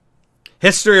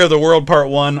 History of the World Part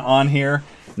 1 on here.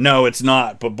 No, it's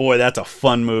not. But boy, that's a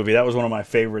fun movie. That was one of my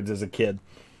favorites as a kid.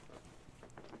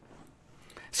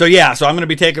 So yeah, so I'm going to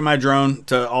be taking my drone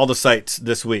to all the sites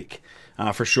this week.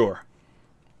 For sure.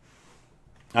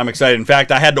 I'm excited. In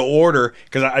fact, I had to order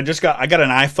because I got an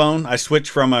iPhone. I switched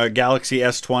from a Galaxy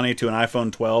S20 to an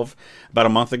iPhone 12 about a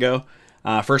month ago.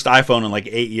 First iPhone in like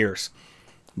 8 years.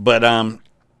 But I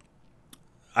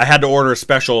had to order a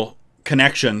special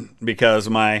connection because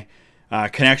my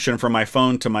connection from my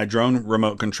phone to my drone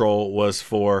remote control was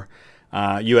for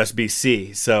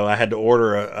USB-C, so I had to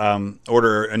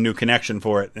order a new connection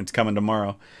for it. It's coming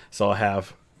tomorrow, so I'll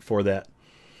have for that.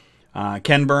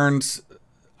 Ken Burns,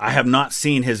 I have not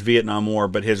seen his Vietnam War,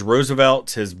 but his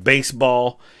Roosevelt, his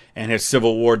baseball, and his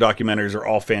Civil War documentaries are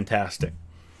all fantastic.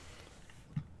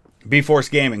 B-Force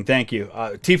Gaming, thank you.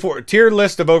 Tier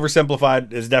list of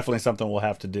oversimplified is definitely something we'll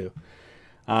have to do.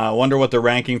 Wonder what the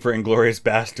ranking for Inglourious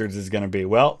Bastards is going to be.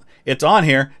 Well, it's on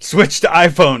here. Switch to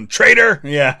iPhone. Traitor!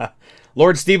 Yeah.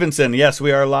 Lord Stevenson, yes,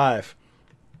 we are live.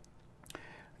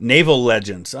 Naval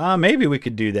Legends. Maybe we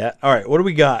could do that. All right, what do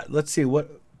we got? Let's see.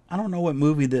 I don't know what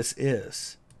movie this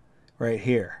is right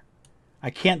here. I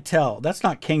can't tell. That's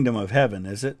not Kingdom of Heaven,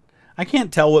 is it? I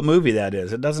can't tell what movie that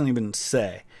is. It doesn't even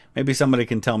say. Maybe somebody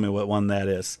can tell me what one that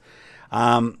is.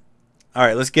 All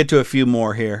right, let's get to a few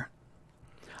more here.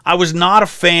 I was not a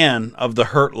fan of The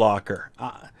Hurt Locker.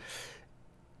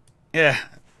 Yeah,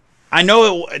 I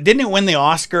know didn't it win the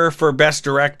Oscar for Best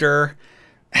Director?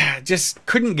 Just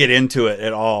couldn't get into it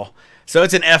at all. So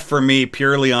it's an F for me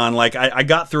purely on, like, I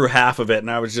got through half of it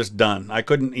and I was just done. I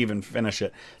couldn't even finish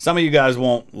it. Some of you guys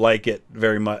won't like it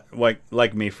very much,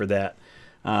 like me for that.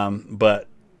 But,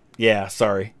 yeah,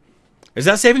 sorry. Is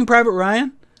that Saving Private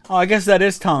Ryan? Oh, I guess that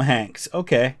is Tom Hanks.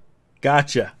 Okay,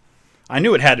 gotcha. I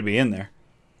knew it had to be in there.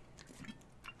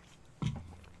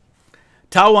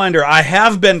 Talwinder, I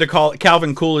have been to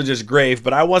Calvin Coolidge's grave,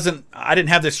 but I didn't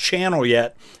have this channel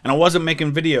yet, and I wasn't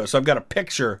making videos, so I've got a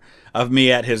picture of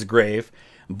me at his grave.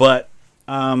 But,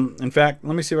 in fact,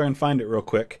 let me see if I can find it real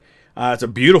quick. It's a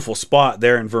beautiful spot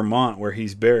there in Vermont where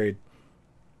he's buried.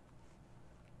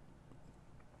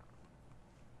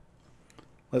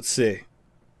 Let's see.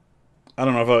 I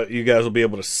don't know if you guys will be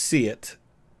able to see it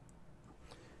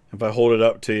if I hold it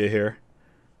up to you here.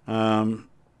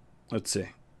 Let's see.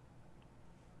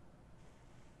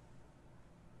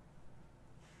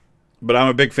 But I'm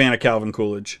a big fan of Calvin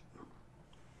Coolidge.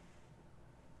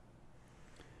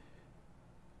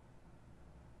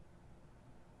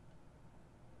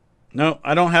 No,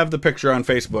 I don't have the picture on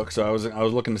Facebook, so I was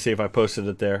looking to see if I posted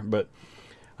it there. But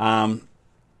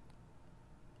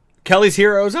Kelly's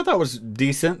Heroes, I thought was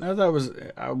decent.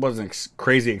 I wasn't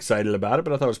crazy excited about it,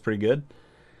 but I thought it was pretty good.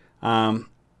 The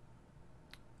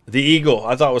Eagle,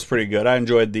 I thought was pretty good. I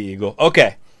enjoyed The Eagle.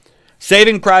 Okay,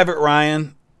 Saving Private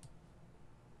Ryan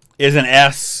is an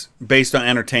S based on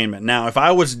entertainment. Now, if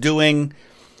I was doing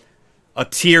a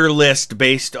tier list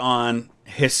based on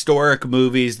historic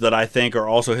movies that I think are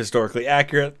also historically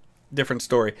accurate, different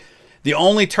story. The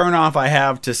only turnoff I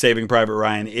have to Saving Private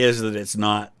Ryan is that it's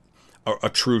not a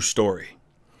true story.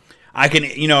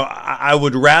 I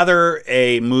would rather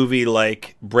a movie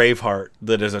like Braveheart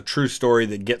that is a true story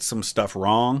that gets some stuff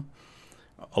wrong,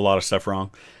 a lot of stuff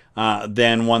wrong,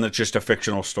 than one that's just a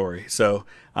fictional story. So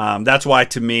that's why,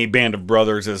 to me, Band of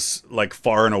Brothers is like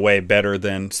far and away better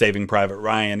than Saving Private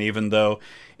Ryan, even though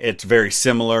it's very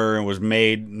similar and was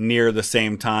made near the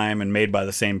same time and made by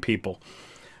the same people.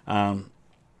 But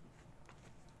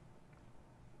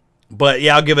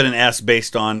yeah, I'll give it an S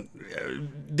based on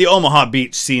the Omaha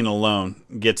Beach scene alone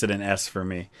gets it an S for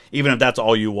me, even if that's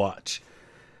all you watch.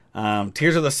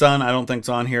 Tears of the Sun, I don't think it's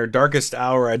on here. Darkest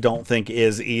Hour, I don't think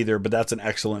is either, but that's an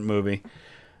excellent movie.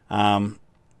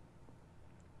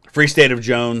 Free State of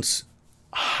Jones,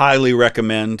 highly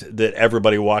recommend that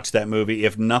everybody watch that movie.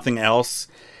 If nothing else,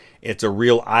 it's a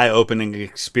real eye-opening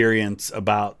experience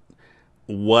about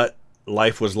what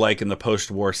life was like in the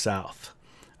post-war South,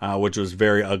 which was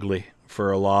very ugly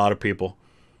for a lot of people.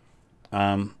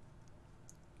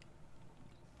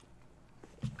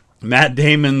 Matt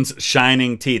Damon's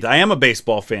Shining Teeth. I am a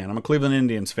baseball fan. I'm a Cleveland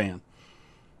Indians fan.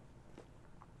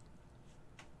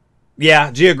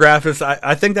 Yeah, Geographis,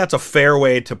 I think that's a fair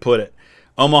way to put it.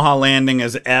 Omaha Landing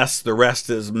is S, the rest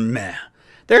is meh.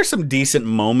 There's some decent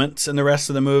moments in the rest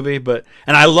of the movie,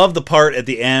 and I love the part at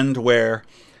the end where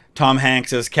Tom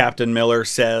Hanks as Captain Miller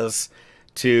says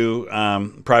to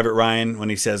Private Ryan when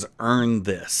he says, "Earn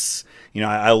this." You know,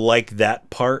 I like that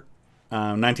part.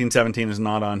 1917 is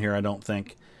not on here, I don't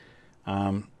think.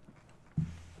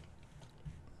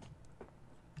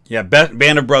 Yeah,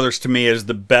 Band of Brothers to me is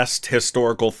the best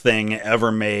historical thing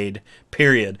ever made,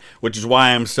 period. Which is why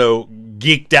I'm so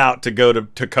geeked out to go to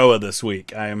Toccoa this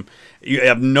week. You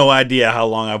have no idea how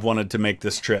long I've wanted to make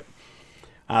this trip.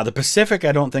 The Pacific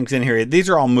I don't think is in here. These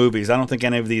are all movies. I don't think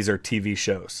any of these are TV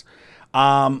shows.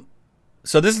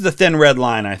 So this is the Thin Red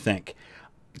Line, I think.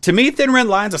 To me, Thin Red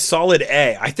Line's a solid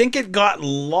A. I think it got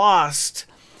lost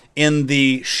in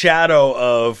the shadow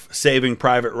of Saving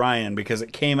Private Ryan because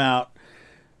it came out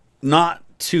not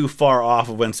too far off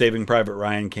of when Saving Private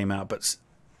Ryan came out. But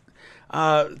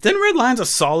Thin Red Line's a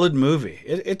solid movie.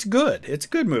 It's good. It's a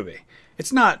good movie.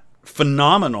 It's not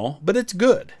phenomenal, but it's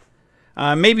good.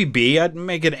 Maybe B. I'd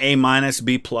make it A minus,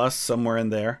 B plus, somewhere in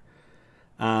there.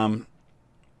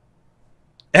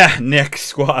 Nick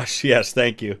Squash. Yes,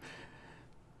 thank you.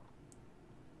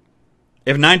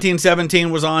 If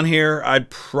 1917 was on here, I'd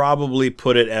probably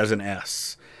put it as an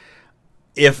S.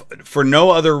 If for no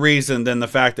other reason than the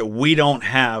fact that we don't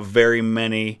have very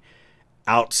many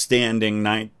outstanding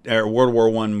World War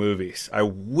I movies. I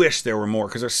wish there were more,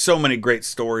 because there's so many great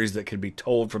stories that could be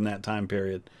told from that time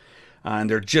period. And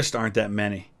there just aren't that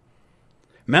many.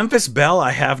 Memphis Belle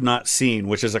I have not seen,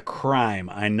 which is a crime,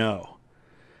 I know.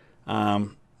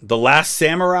 The Last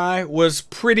Samurai was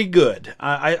pretty good.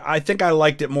 I think I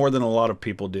liked it more than a lot of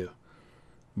people do.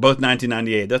 Both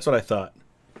 1998. That's what I thought.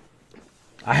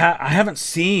 I haven't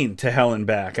seen To Hell and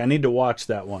Back. I need to watch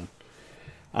that one.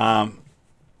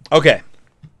 Okay.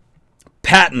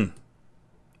 Patton.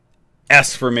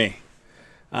 S for me.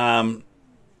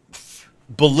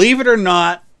 Believe it or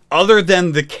not, other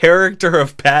than the character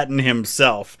of Patton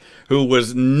himself, who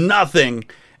was nothing,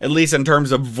 at least in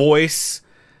terms of voice,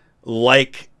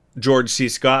 like George C.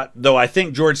 Scott, though I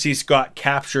think George C. Scott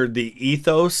captured the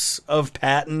ethos of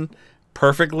Patton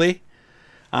perfectly.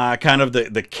 Kind of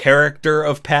the character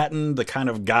of Patton, the kind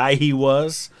of guy he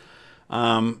was.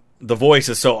 The voice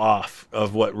is so off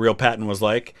of what real Patton was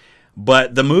like.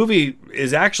 But the movie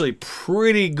is actually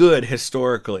pretty good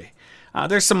historically.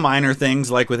 There's some minor things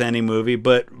like with any movie,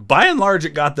 but by and large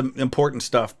it got the important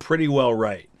stuff pretty well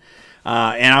right.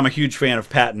 And I'm a huge fan of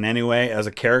Patton anyway as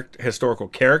a historical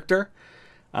character.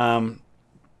 But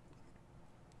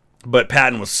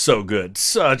Patton was so good.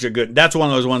 Such a good... That's one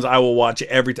of those ones I will watch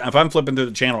every time. If I'm flipping through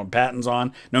the channel and Patton's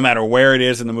on, no matter where it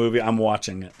is in the movie, I'm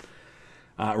watching it.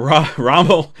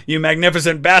 Rommel, you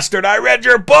magnificent bastard, I read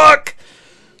your book!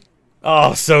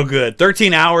 Oh, so good.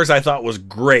 13 Hours I thought was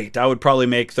great. I would probably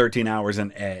make 13 Hours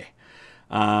an A.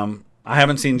 I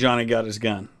haven't seen Johnny Got His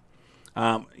Gun.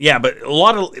 Yeah, but a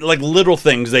lot of like little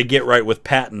things they get right with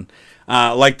Patton.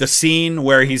 Like the scene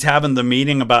where he's having the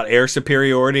meeting about air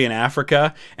superiority in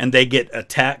Africa, and they get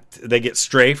attacked, they get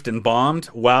strafed and bombed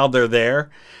while they're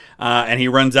there. And he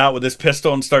runs out with his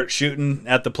pistol and starts shooting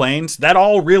at the planes. That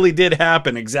all really did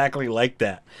happen exactly like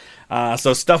that.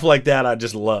 So stuff like that I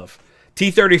just love.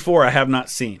 T-34 I have not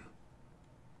seen.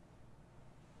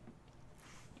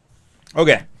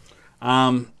 Okay.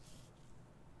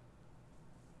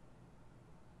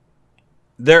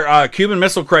 Their Cuban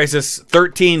Missile Crisis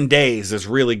 13 Days is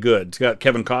really good. It's got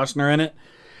Kevin Costner in it.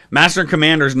 Master and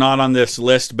Commander's not on this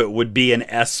list, but would be an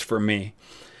S for me.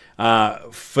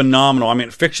 Phenomenal. I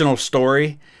mean, fictional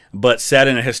story, but set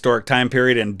in a historic time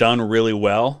period and done really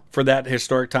well for that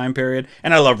historic time period.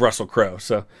 And I love Russell Crowe.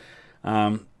 So,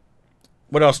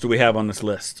 what else do we have on this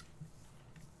list?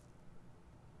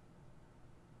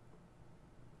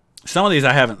 Some of these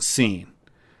I haven't seen.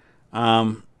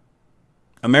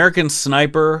 American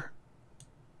Sniper,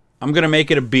 I'm going to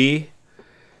make it a B.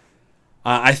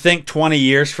 I think 20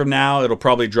 years from now, it'll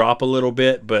probably drop a little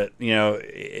bit. But, you know,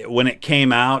 when it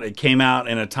came out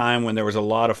in a time when there was a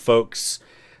lot of folks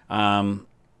that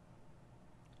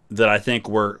I think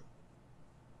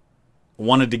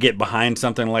wanted to get behind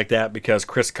something like that because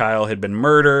Chris Kyle had been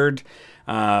murdered,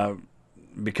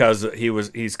 because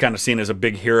he's kind of seen as a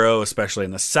big hero, especially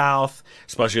in the South,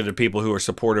 especially to people who are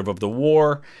supportive of the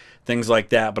war, things like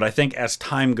that. But I think as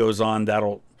time goes on,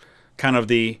 that'll kind of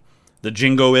the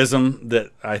jingoism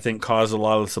that I think caused a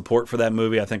lot of the support for that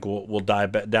movie, I think will die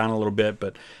down a little bit.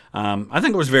 But I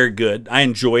think it was very good. I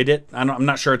enjoyed it. I'm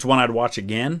not sure it's one I'd watch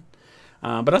again,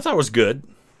 but I thought it was good.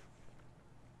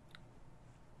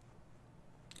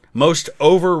 Most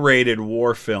overrated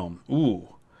war film. Ooh.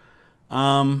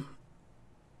 I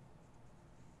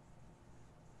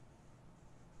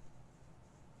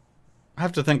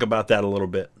have to think about that a little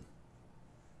bit.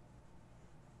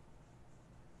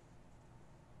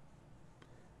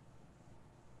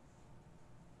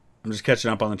 I'm just catching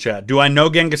up on the chat. Do I know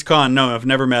Genghis Khan? No, I've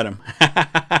never met him.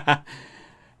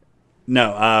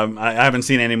 No, I haven't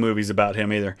seen any movies about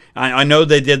him either. I know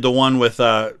they did the one with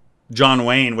John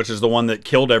Wayne, which is the one that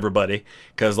killed everybody,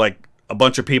 because like a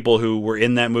bunch of people who were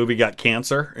in that movie got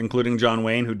cancer, including John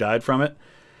Wayne, who died from it.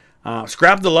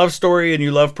 Scrap the love story and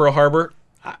you love Pearl Harbor.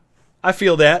 I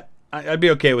feel that. I'd be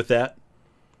okay with that.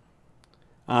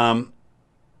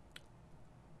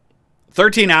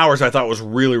 13 Hours I thought was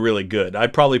really, really good.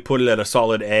 I'd probably put it at a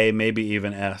solid A, maybe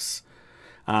even S.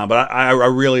 But I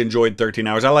really enjoyed 13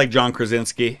 Hours. I like John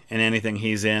Krasinski and anything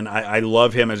he's in. I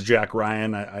love him as Jack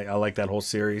Ryan. I like that whole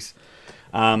series.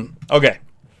 Okay.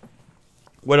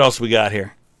 What else we got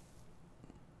here?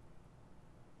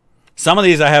 Some of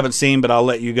these I haven't seen, but I'll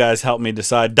let you guys help me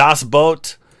decide. Das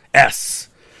Boot S.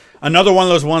 Another one of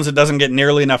those ones that doesn't get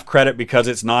nearly enough credit because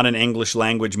it's not an English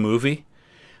language movie,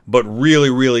 but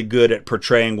really, really good at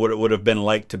portraying what it would have been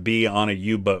like to be on a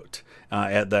U-boat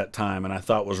at that time. And I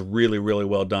thought was really, really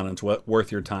well done. It's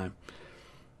worth your time.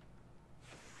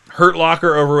 Hurt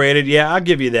Locker, overrated. Yeah, I'll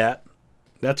give you that.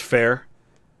 That's fair.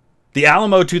 The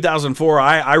Alamo 2004,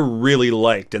 I really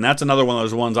liked, and that's another one of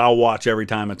those ones I'll watch every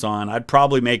time it's on. I'd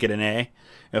probably make it an A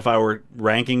if I were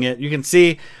ranking it. You can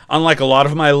see, unlike a lot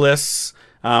of my lists,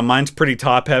 mine's pretty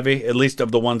top-heavy, at least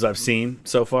of the ones I've seen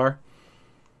so far.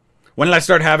 When did I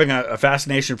start having a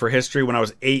fascination for history? When I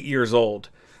was 8 years old.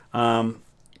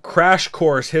 Crash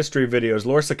Course history videos.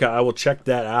 Lorsica, I will check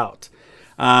that out.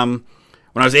 When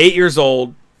I was 8 years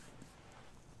old,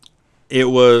 it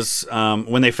was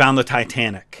when they found the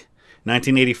Titanic.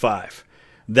 1985.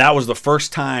 That was the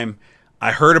first time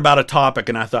I heard about a topic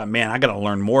and I thought, man, I got to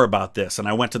learn more about this. And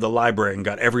I went to the library and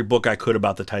got every book I could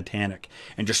about the Titanic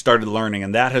and just started learning.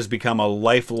 And that has become a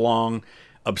lifelong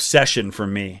obsession for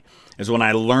me, is when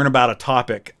I learn about a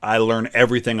topic, I learn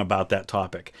everything about that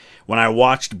topic. When I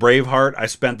watched Braveheart, I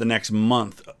spent the next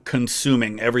month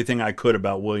consuming everything I could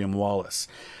about William Wallace.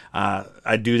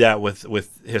 I do that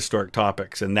with historic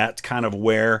topics, and that's kind of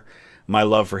where my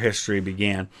love for history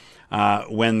began.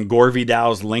 When Gore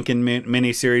Vidal's Lincoln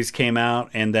miniseries came out,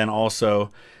 and then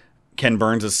also Ken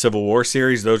Burns' Civil War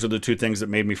series, those are the two things that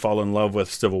made me fall in love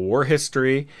with Civil War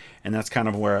history, and that's kind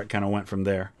of where it kind of went from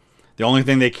there. The only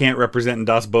thing they can't represent in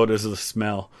Das Boot is the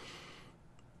smell.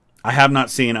 I have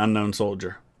not seen Unknown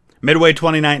Soldier. Midway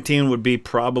 2019 would be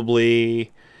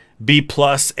probably B+,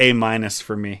 A-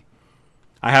 for me.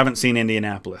 I haven't seen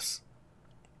Indianapolis.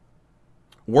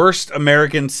 Worst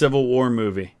American Civil War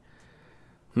movie.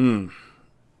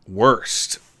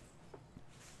 Worst.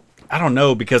 I don't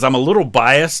know, because I'm a little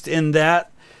biased in that.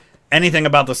 Anything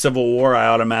about the Civil War I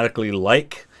automatically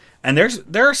like. And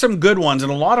there are some good ones,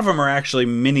 and a lot of them are actually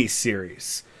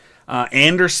miniseries.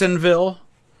 Andersonville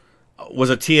was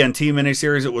a TNT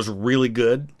miniseries. It was really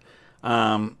good.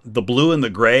 The Blue and the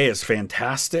Gray is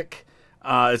fantastic.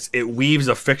 It weaves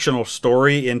a fictional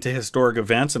story into historic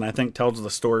events, and I think tells the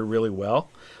story really well.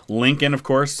 Lincoln, of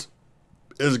course,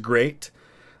 is great.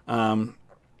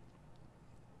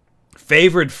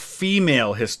 Favorite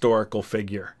female historical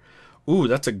figure. Ooh,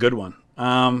 that's a good one.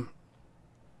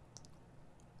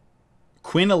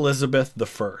 Queen Elizabeth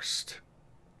I.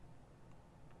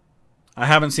 I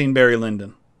haven't seen Barry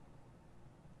Lyndon.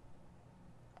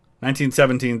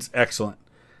 1917's excellent.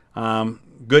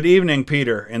 Good evening,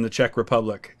 Peter, in the Czech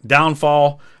Republic.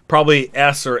 Downfall, probably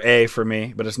S or A for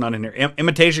me, but it's not in here.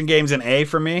 Imitation Game's an A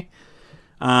for me.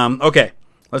 Okay,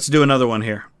 let's do another one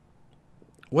here.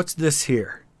 What's this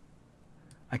here?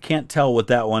 I can't tell what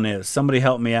that one is. Somebody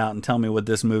help me out and tell me what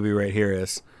this movie right here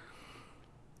is.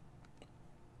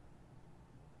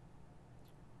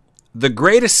 The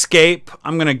Great Escape,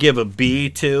 I'm going to give a B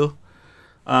to.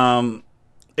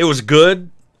 It was good.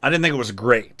 I didn't think it was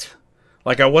great.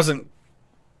 Like, I wasn't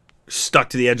stuck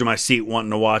to the edge of my seat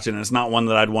wanting to watch it, and it's not one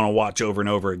that I'd want to watch over and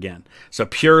over again. So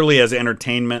purely as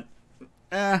entertainment,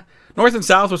 North and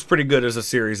South was pretty good as a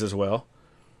series as well.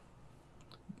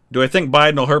 Do I think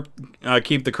Biden will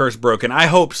keep the curse broken? I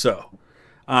hope so,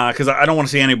 because I don't want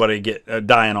to see anybody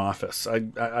die in office. I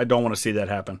don't want to see that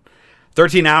happen.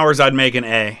 13 Hours, I'd make an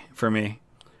A for me.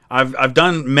 I've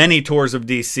done many tours of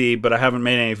DC, but I haven't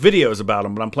made any videos about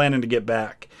them. But I'm planning to get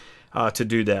back to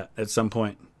do that at some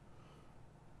point.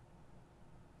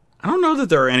 I don't know that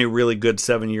there are any really good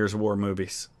 7 Years War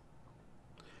movies.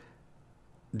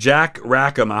 Jack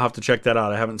Rackham, I'll have to check that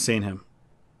out. I haven't seen him.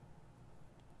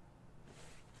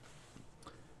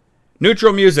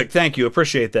 Neutral Music, thank you.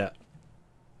 Appreciate that.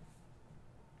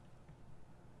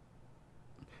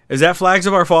 Is that Flags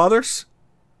of Our Fathers?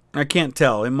 I can't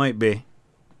tell. It might be.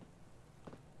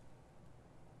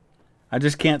 I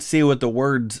just can't see what the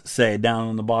words say down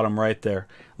on the bottom right there.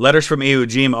 Letters from Iwo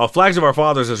Jima. Oh, Flags of Our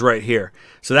Fathers is right here.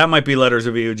 So that might be Letters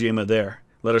of Iwo Jima there.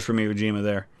 Letters from Iwo Jima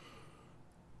there.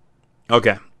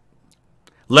 Okay.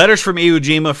 Letters from Iwo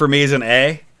Jima for me is an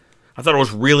A. I thought it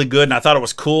was really good, and I thought it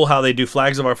was cool how they do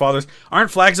Flags of Our Fathers. Aren't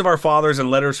Flags of Our Fathers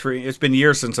and Letters for... It's been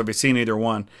years since I've seen either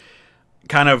one.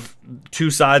 Kind of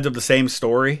two sides of the same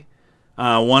story.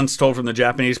 One's told from the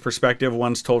Japanese perspective,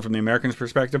 one's told from the Americans'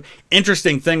 perspective.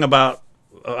 Interesting thing about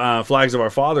Flags of Our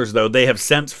Fathers, though, they have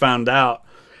since found out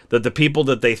that the people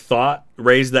that they thought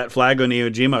raised that flag on Iwo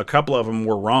Jima, a couple of them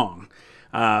were wrong.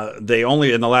 They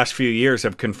only, in the last few years,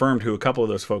 have confirmed who a couple of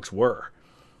those folks were.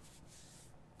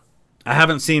 I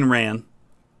haven't seen Ran.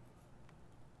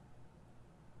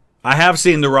 I have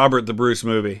seen the Robert the Bruce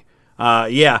movie.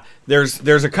 Yeah,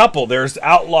 there's a couple. There's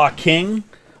Outlaw King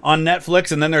on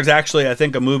Netflix, and then there's actually, I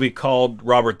think, a movie called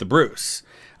Robert the Bruce,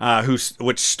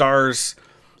 which stars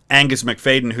Angus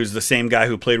McFadden, who's the same guy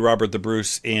who played Robert the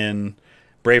Bruce in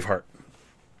Braveheart.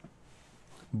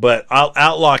 But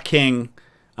Outlaw King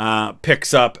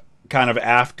picks up kind of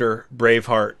after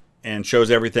Braveheart and shows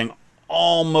everything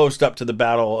almost up to the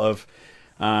Battle of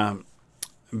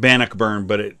Bannockburn,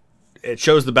 but it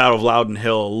shows the Battle of Loudon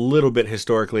Hill a little bit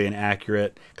historically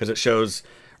inaccurate because it shows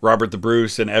Robert the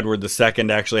Bruce and Edward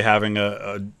II actually having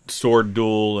a sword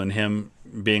duel and him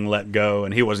being let go,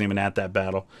 and he wasn't even at that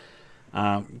battle.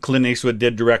 Clint Eastwood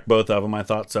did direct both of them, I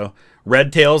thought so.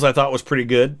 Red Tails I thought was pretty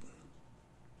good.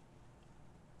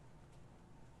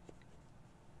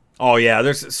 Oh yeah,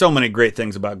 there's so many great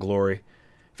things about Glory.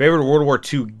 Favorite World War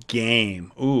II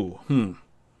game? Ooh,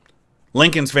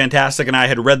 Lincoln's fantastic, and I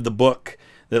had read the book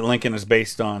that Lincoln is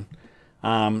based on.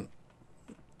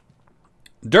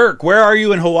 Dirk, where are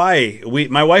you in Hawaii?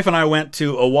 My wife and I went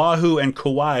to Oahu and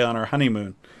Kauai on our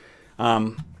honeymoon.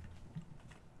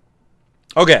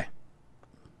 Okay.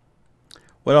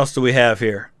 What else do we have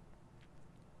here?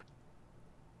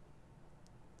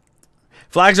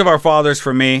 Flags of Our Fathers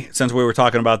for me, since we were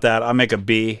talking about that, I'll make a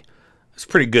B. It's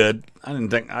pretty good.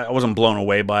 I wasn't blown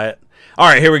away by it. All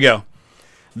right, here we go.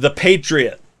 The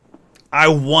Patriot. I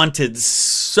wanted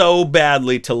so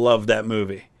badly to love that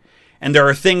movie. And there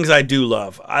are things I do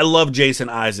love. I love Jason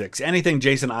Isaacs. Anything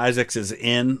Jason Isaacs is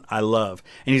in, I love.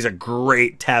 And he's a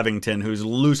great Tavington who's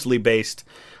loosely based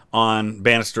on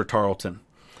Bannister Tarleton.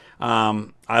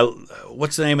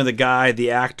 What's the name of the guy,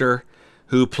 the actor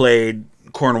who played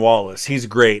Cornwallis? He's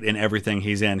great in everything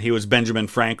he's in. He was Benjamin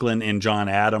Franklin in John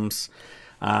Adams.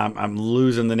 I'm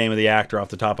losing the name of the actor off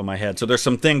the top of my head. So there's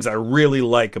some things I really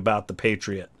like about The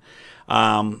Patriot.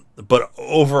 But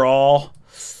overall,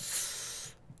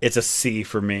 it's a C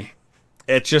for me.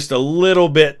 It's just a little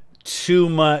bit too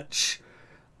much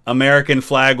American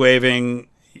flag waving.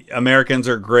 Americans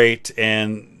are great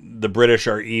and the British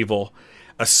are evil,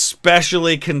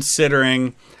 especially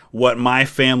considering what my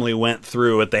family went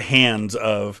through at the hands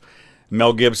of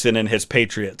Mel Gibson and his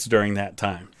Patriots during that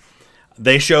time.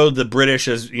 They showed the British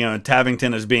as,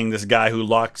 Tavington as being this guy who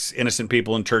locks innocent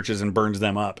people in churches and burns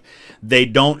them up. They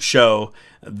don't show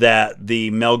that the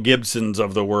Mel Gibsons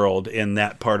of the world in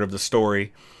that part of the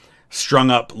story strung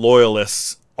up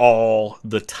loyalists all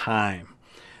the time.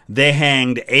 They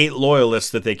hanged 8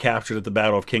 loyalists that they captured at the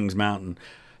Battle of Kings Mountain.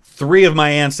 3 of my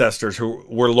ancestors who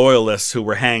were loyalists who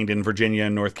were hanged in Virginia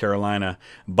and North Carolina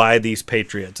by these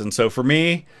Patriots. And so for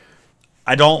me,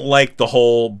 I don't like the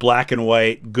whole black and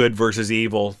white, good versus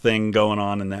evil thing going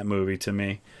on in that movie to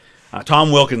me.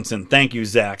 Tom Wilkinson. Thank you,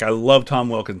 Zach. I love Tom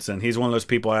Wilkinson. He's one of those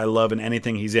people I love in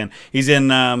anything he's in. He's in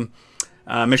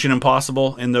Mission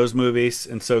Impossible in those movies,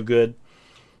 and so good.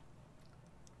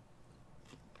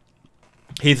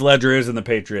 Heath Ledger is in The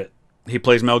Patriot. He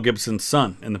plays Mel Gibson's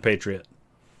son in The Patriot.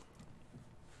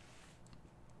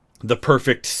 The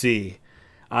Perfect C.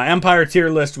 Empire tier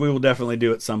list we will definitely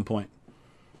do at some point.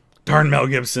 Darn Mel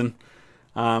Gibson.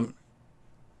 Ran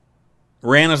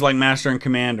is like Master and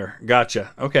Commander.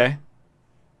 Gotcha. Okay.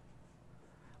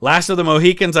 Last of the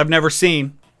Mohicans I've never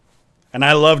seen. And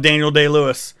I love Daniel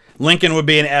Day-Lewis. Lincoln would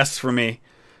be an S for me.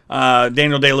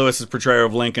 Daniel Day-Lewis's portrayal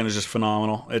of Lincoln is just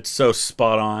phenomenal. It's so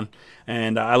spot on.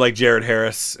 And I like Jared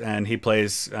Harris, and he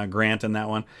plays Grant in that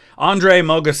one. Andre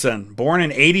Moguson, born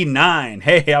in '89.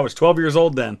 Hey, I was 12 years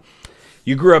old then.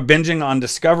 You grew up binging on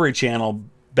Discovery Channel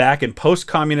back in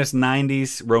post-communist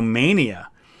 90s Romania.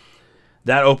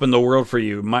 That opened the world for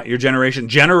you. Your generation.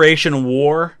 Generation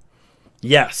War?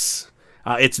 Yes.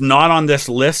 It's not on this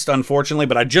list, unfortunately,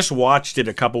 but I just watched it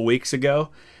a couple weeks ago.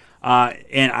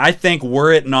 And I think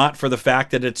were it not for the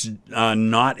fact that it's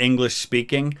not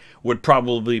English-speaking, would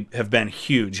probably have been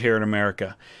huge here in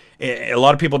America. A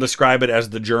lot of people describe it as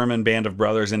the German Band of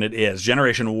Brothers, and it is.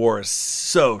 Generation War is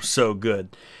so, so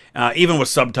good. Even with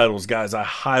subtitles, guys, I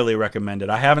highly recommend it.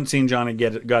 I haven't seen Johnny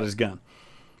Got His Gun.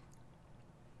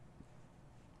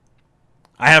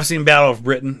 I have seen Battle of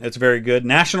Britain. It's very good.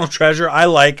 National Treasure, I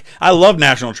love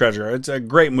National Treasure. It's a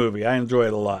great movie. I enjoy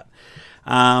it a lot.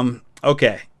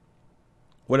 Okay.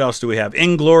 What else do we have?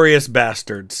 Inglourious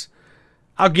Bastards.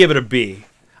 I'll give it a B.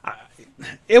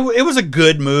 It was a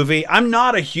good movie. I'm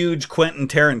not a huge Quentin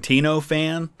Tarantino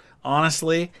fan,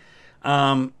 honestly.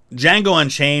 Django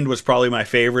Unchained was probably my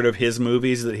favorite of his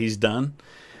movies that he's done.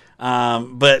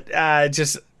 But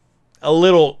just a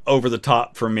little over the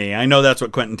top for me. I know that's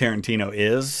what Quentin Tarantino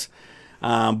is.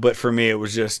 But for me, it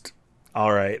was just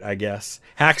all right, I guess.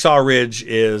 Hacksaw Ridge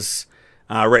is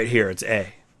right here. It's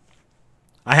A.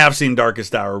 I have seen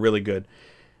Darkest Hour. Really good.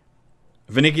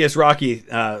 Vinicius Rocky,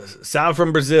 Sal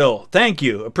from Brazil. Thank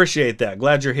you. Appreciate that.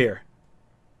 Glad you're here.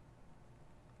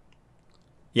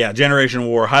 Yeah, Generation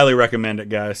War. Highly recommend it,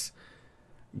 guys.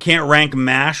 Can't rank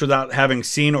MASH without having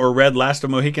seen or read Last of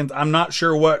Mohicans. I'm not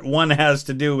sure what one has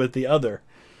to do with the other.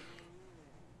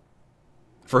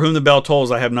 For Whom the Bell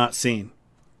Tolls, I have not seen.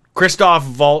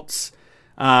 Christoph Waltz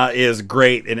is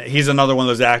great, and he's another one of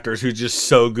those actors who's just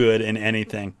so good in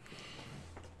anything.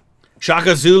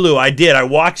 Shaka Zulu, I did. I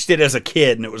watched it as a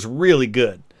kid, and it was really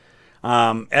good.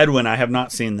 Edwin, I have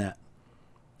not seen that.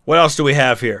 What else do we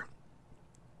have here?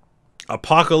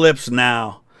 Apocalypse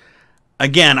Now.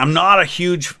 Again, I'm not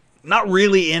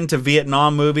really into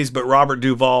Vietnam movies, but Robert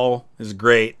Duvall is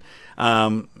great.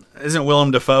 Isn't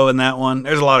Willem Dafoe in that one?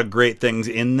 There's a lot of great things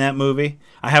in that movie.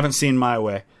 I haven't seen My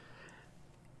Way.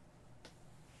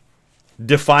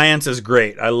 Defiance is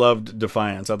great. I loved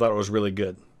Defiance. I thought it was really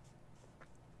good.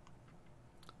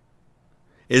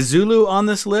 Is Zulu on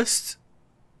this list?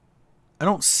 I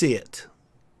don't see it.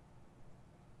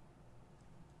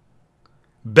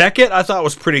 Beckett, I thought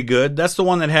was pretty good. That's the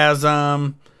one that has,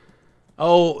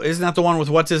 oh, isn't that the one with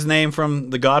what's his name from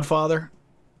The Godfather?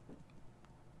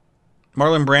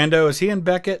 Marlon Brando, is he in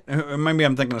Beckett? Maybe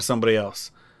I'm thinking of somebody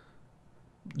else.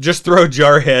 Just throw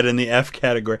Jarhead in the F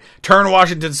category. Turn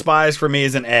Washington Spies for me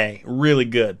is an A. Really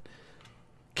good.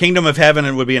 Kingdom of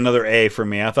Heaven would be another A for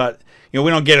me. I thought, you know,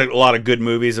 we don't get a lot of good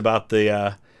movies about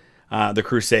the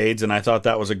Crusades, and I thought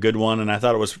that was a good one, and I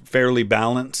thought it was fairly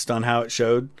balanced on how it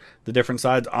showed the different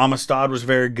sides. Amistad was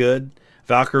very good.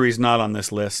 Valkyrie's not on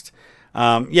this list.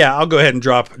 Yeah, I'll go ahead and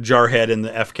drop Jarhead in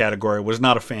the F category. Was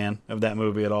not a fan of that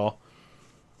movie at all.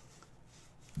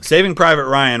 Saving Private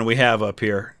Ryan we have up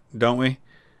here, don't we?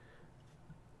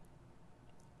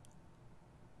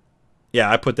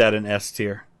 Yeah, I put that in S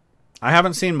tier. I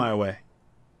haven't seen My Way.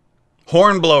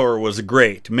 Hornblower was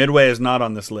great. Midway is not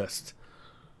on this list.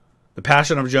 The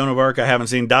Passion of Joan of Arc I haven't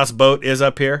seen. Das Boot is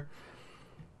up here.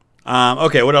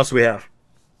 Okay, what else do we have?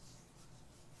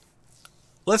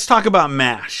 Let's talk about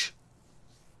MASH.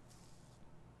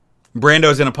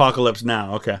 Brando's in Apocalypse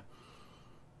Now. Okay.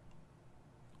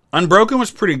 Unbroken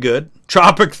was pretty good.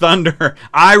 Tropic Thunder.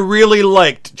 I really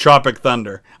liked Tropic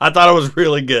Thunder. I thought it was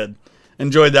really good.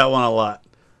 Enjoyed that one a lot.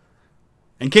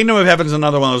 And Kingdom of Heaven is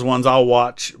another one of those ones I'll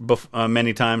watch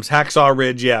many times. Hacksaw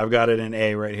Ridge, yeah, I've got it in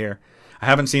A right here. I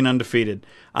haven't seen Undefeated.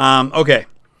 Okay,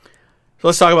 so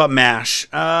let's talk about MASH.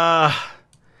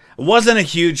 Wasn't a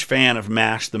huge fan of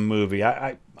MASH, the movie.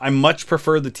 I much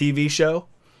prefer the TV show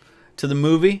to the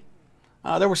movie.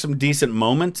 There were some decent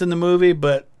moments in the movie,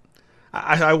 but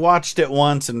I watched it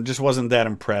once and just wasn't that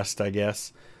impressed, I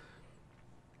guess.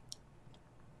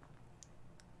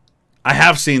 I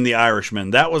have seen The Irishman.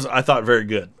 That was, I thought, very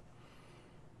good.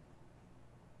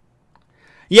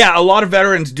 Yeah, a lot of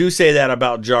veterans do say that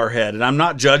about Jarhead, and I'm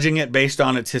not judging it based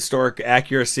on its historic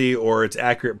accuracy or its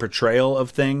accurate portrayal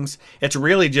of things. It's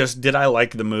really just, did I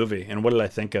like the movie, and what did I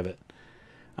think of it?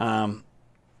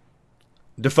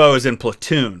 Defoe is in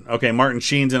Platoon. Okay, Martin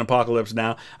Sheen's in Apocalypse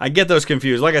Now. I get those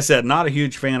confused. Like I said, not a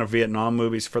huge fan of Vietnam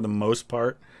movies for the most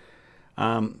part.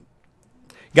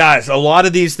 Guys, a lot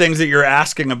of these things that you're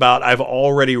asking about, I've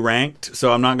already ranked,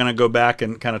 so I'm not going to go back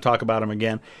and kind of talk about them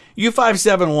again.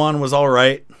 U571 was all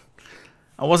right.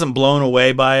 I wasn't blown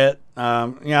away by it.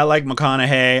 Yeah, I like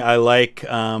McConaughey. I like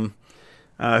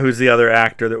who's the other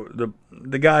actor?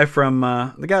 The guy from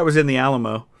the guy who was in The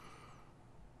Alamo.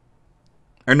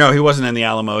 Or no, he wasn't in The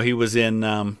Alamo. He was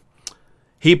in.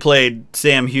 He played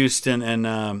Sam Houston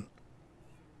in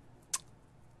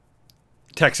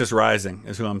Texas Rising.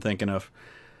 Is who I'm thinking of.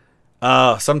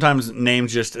 Sometimes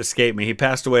names just escape me. He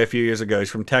passed away a few years ago. He's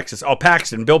from Texas. Oh,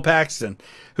 Paxton. Bill Paxton,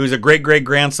 who's a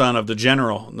great-great-grandson of the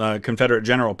general, Confederate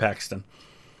General Paxton.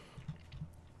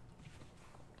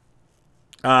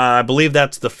 I believe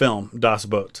that's the film, Das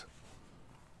Boot.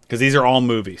 Because these are all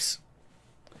movies.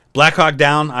 Black Hawk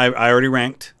Down, I already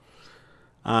ranked.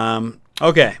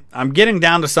 Okay, I'm getting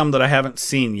down to some that I haven't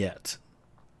seen yet.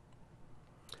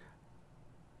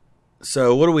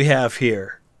 So what do we have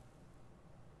here?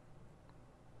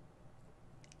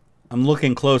 I'm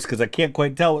looking close because I can't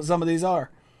quite tell what some of these are.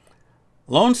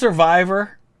 Lone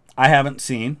Survivor, I haven't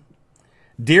seen.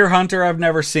 Deer Hunter, I've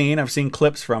never seen. I've seen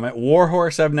clips from it.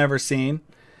 Warhorse, I've never seen.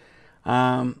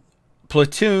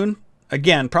 Platoon,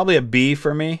 again, probably a B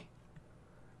for me.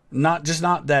 Not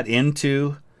that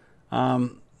into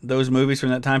those movies from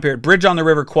that time period. Bridge on the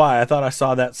River Kwai, I thought I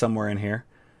saw that somewhere in here.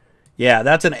 Yeah,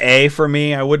 that's an A for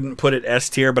me. I wouldn't put it S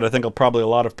tier, but I think probably a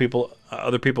lot of people,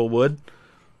 other people would.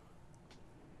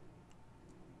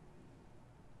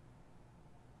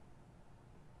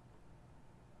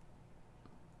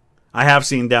 I have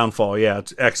seen Downfall. Yeah,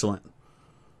 it's excellent.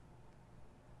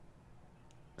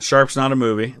 Sharp's not a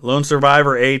movie. Lone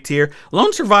Survivor, A tier.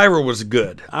 Lone Survivor was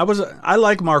good. I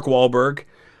like Mark Wahlberg.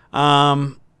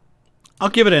 I'll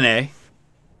give it an A.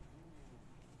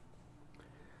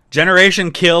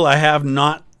 Generation Kill,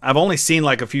 I've only seen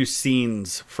like a few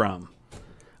scenes from.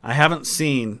 I haven't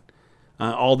seen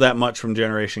all that much from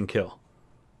Generation Kill.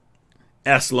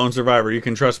 S, Lone Survivor. You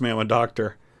can trust me, I'm a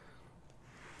doctor.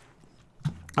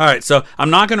 Alright, so I'm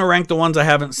not going to rank the ones I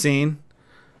haven't seen.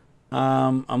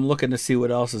 I'm looking to see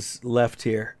what else is left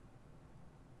here.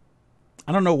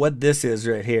 I don't know what this is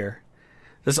right here.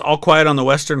 This is All Quiet on the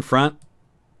Western Front.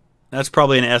 That's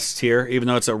probably an S tier, even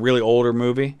though it's a really older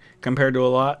movie compared to a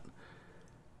lot.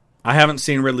 I haven't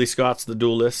seen Ridley Scott's The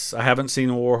Duelists. I haven't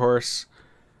seen Warhorse.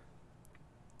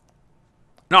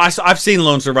 No, I've seen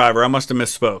Lone Survivor. I must have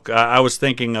misspoke. I was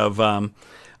thinking of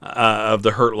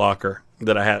The Hurt Locker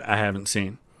that I haven't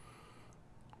seen.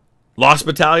 Lost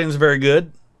Battalion's very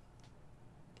good.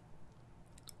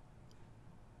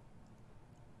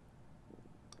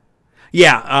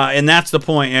 Yeah, and that's the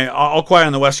point. All Quiet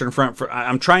on the Western Front.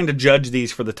 I'm trying to judge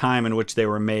these for the time in which they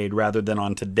were made rather than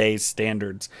on today's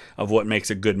standards of what makes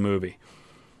a good movie.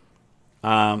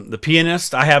 The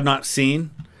Pianist, I have not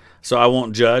seen, so I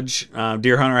won't judge.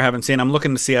 Deer Hunter, I haven't seen. I'm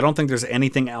looking to see. I don't think there's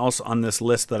anything else on this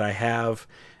list that I have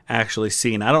actually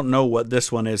seen. I don't know what this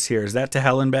one is here. Is that To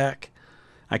Hell and Back?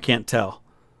 I can't tell.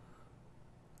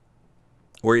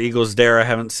 Where Eagles Dare, I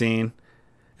haven't seen.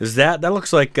 Is that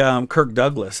looks like Kirk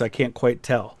Douglas. I can't quite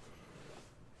tell.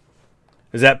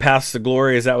 Is that Paths to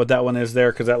Glory? Is that what that one is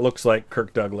there? Because that looks like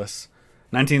Kirk Douglas.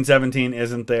 1917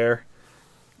 isn't there.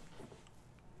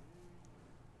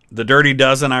 The Dirty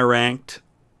Dozen I ranked.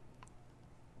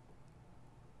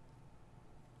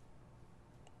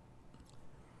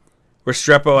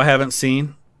 Restrepo I haven't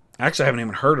seen. Actually, I haven't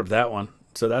even heard of that one.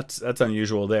 So that's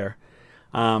unusual there.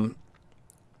 I'm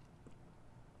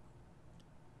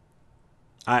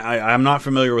not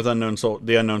familiar with The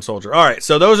Unknown Soldier. All right,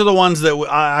 so those are the ones that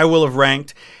I will have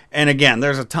ranked. And again,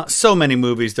 there's so many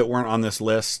movies that weren't on this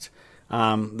list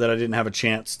that I didn't have a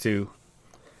chance to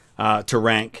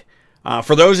rank.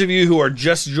 For those of you who are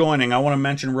just joining, I want to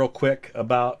mention real quick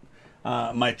about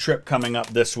my trip coming up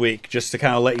this week, just to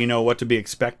kind of let you know what to be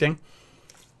expecting.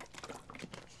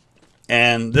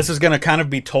 And this is going to kind of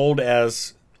be told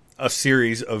as a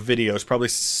series of videos, probably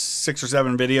 6 or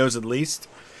 7 videos at least.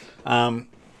 And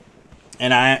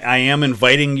I am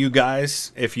inviting you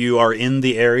guys, if you are in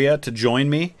the area, to join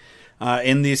me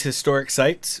in these historic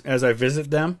sites as I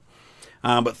visit them.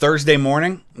 But Thursday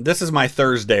morning, this is my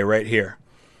Thursday right here.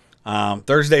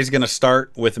 Thursday is going to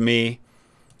start with me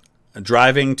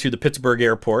driving to the Pittsburgh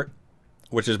airport,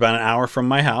 which is about an hour from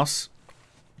my house.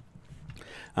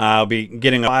 I'll be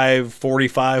getting a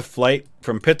 5:45 flight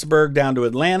from Pittsburgh down to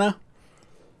Atlanta.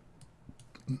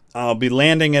 I'll be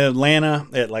landing in Atlanta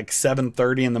at like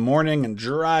 7:30 in the morning and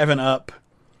driving up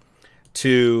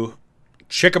to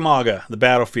Chickamauga, the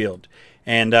battlefield.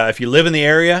 And if you live in the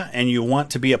area and you want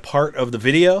to be a part of the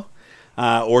video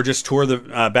or just tour the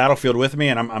battlefield with me,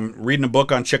 and I'm reading a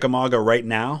book on Chickamauga right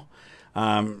now.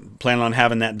 Planning on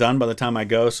having that done by the time I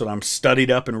go, so I'm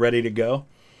studied up and ready to go.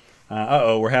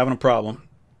 Uh-oh, we're having a problem.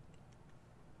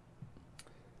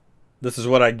 This is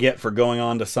what I get for going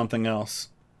on to something else.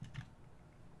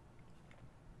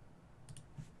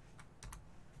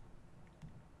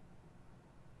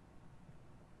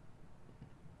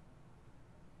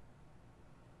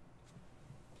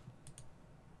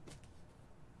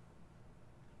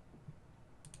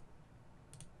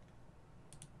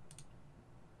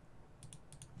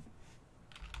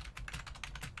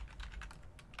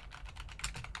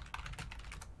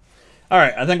 All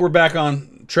right, I think we're back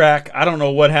on track. I don't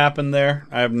know what happened there.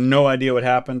 I have no idea what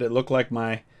happened. It looked like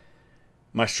my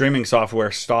streaming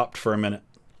software stopped for a minute.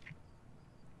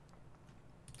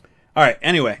 All right,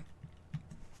 anyway.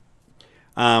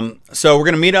 So we're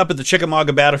going to meet up at the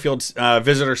Chickamauga Battlefield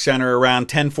Visitor Center around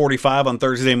 10:45 on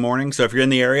Thursday morning. So if you're in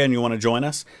the area and you want to join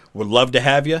us, we'd love to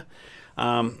have you.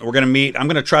 We're going to meet. I'm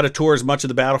going to try to tour as much of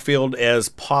the battlefield as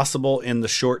possible in the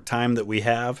short time that we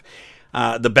have.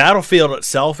 The battlefield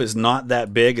itself is not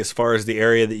that big as far as the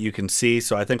area that you can see,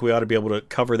 so I think we ought to be able to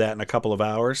cover that in a couple of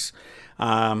hours.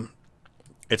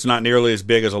 It's not nearly as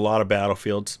big as a lot of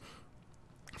battlefields.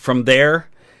 From there,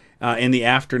 in the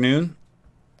afternoon,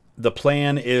 the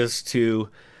plan is to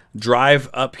drive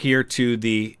up here to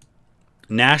the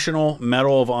National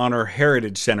Medal of Honor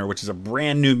Heritage Center, which is a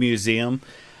brand new museum.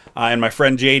 And my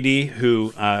friend JD, who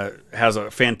has a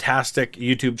fantastic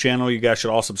YouTube channel you guys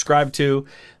should all subscribe to,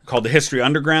 called The History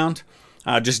Underground,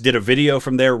 just did a video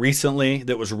from there recently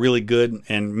that was really good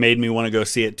and made me want to go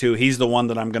see it too. He's the one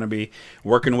that I'm going to be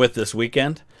working with this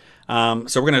weekend.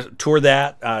 So we're going to tour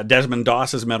that. Desmond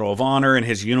Doss's Medal of Honor and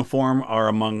his uniform are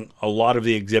among a lot of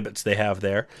the exhibits they have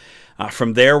there.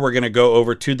 From there, we're going to go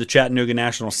over to the Chattanooga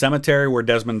National Cemetery where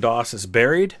Desmond Doss is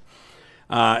buried,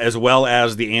 as well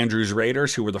as the Andrews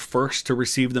Raiders, who were the first to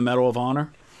receive the Medal of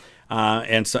Honor,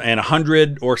 and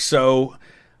 100 or so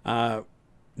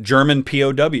German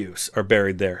POWs are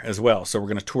buried there as well. So we're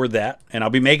going to tour that, and I'll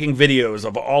be making videos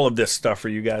of all of this stuff for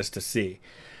you guys to see.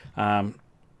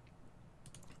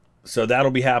 So that'll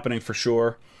be happening for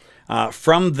sure.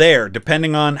 From there,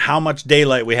 depending on how much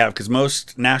daylight we have, because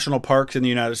most national parks in the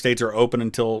United States are open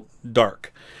until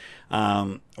dark,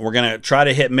 we're going to try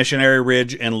to hit Missionary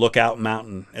Ridge and Lookout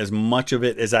Mountain, as much of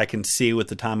it as I can see with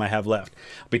the time I have left.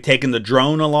 I'll be taking the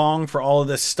drone along for all of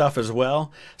this stuff as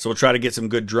well, so we'll try to get some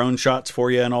good drone shots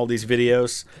for you in all these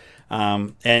videos.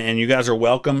 And you guys are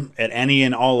welcome at any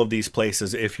and all of these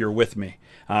places if you're with me,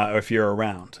 or if you're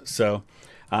around. So,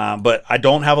 but I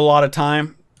don't have a lot of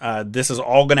time. This is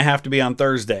all going to have to be on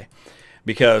Thursday,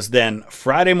 because then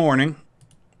Friday morning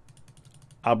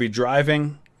I'll be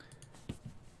driving,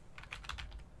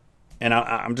 and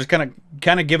I'm just kind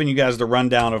of giving you guys the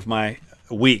rundown of my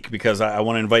week, because I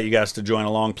want to invite you guys to join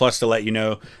along, plus to let you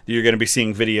know that you're going to be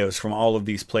seeing videos from all of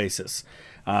these places.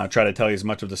 Try to tell you as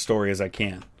much of the story as I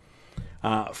can.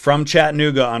 From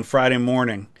Chattanooga on Friday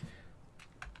morning,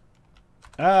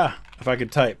 if I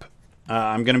could type,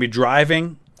 I'm going to be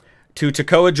driving to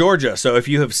Toccoa, Georgia. So if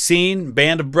you have seen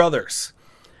Band of Brothers,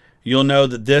 you'll know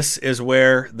that this is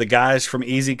where the guys from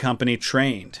Easy Company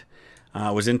trained,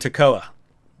 was in Toccoa.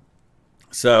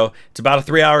 So it's about a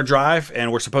 3-hour drive,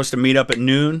 and we're supposed to meet up at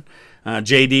noon.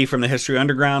 JD from the History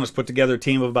Underground has put together a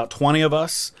team of about 20 of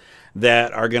us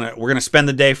that are we're gonna spend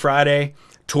the day Friday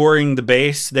touring the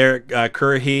base there at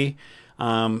Currahee,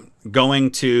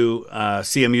 going to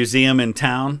see a museum in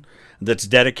town that's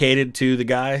dedicated to the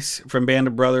guys from Band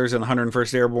of Brothers and the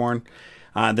 101st Airborne.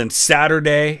 Then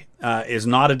Saturday is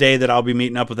not a day that I'll be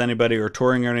meeting up with anybody or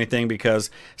touring or anything, because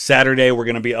Saturday we're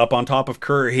going to be up on top of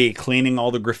Currahee cleaning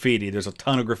all the graffiti. There's a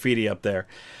ton of graffiti up there.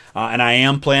 And I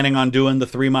am planning on doing the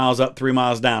 3 miles up, 3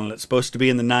 miles down. And it's supposed to be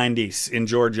in the 90s in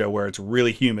Georgia, where it's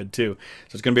really humid too.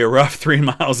 So it's going to be a rough 3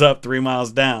 miles up, 3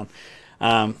 miles down.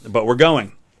 But we're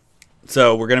going.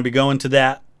 So we're going to be going to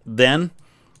that then.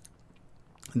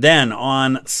 Then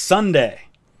on Sunday,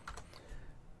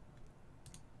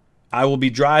 I will be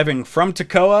driving from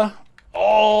Toccoa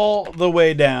all the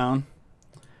way down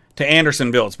to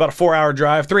Andersonville. It's about a 4-hour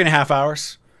drive, 3.5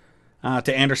 hours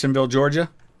to Andersonville, Georgia.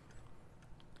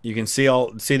 You can see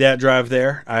that drive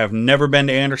there. I have never been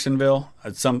to Andersonville.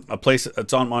 It's a place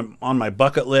that's on my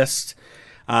bucket list.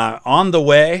 On the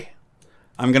way,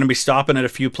 I'm going to be stopping at a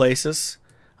few places.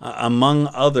 Among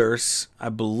others, I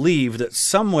believe that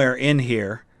somewhere in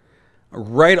here,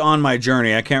 right on my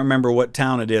journey, I can't remember what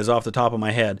town it is off the top of my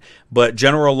head, but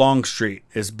General Longstreet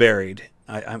is buried.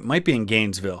 I might be in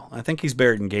Gainesville. I think he's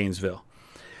buried in Gainesville.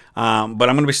 But I'm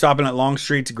going to be stopping at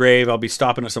Longstreet's grave. I'll be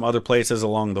stopping at some other places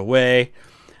along the way.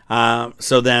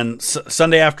 So then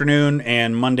Sunday afternoon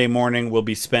and Monday morning will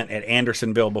be spent at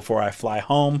Andersonville before I fly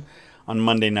home on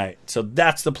Monday night. So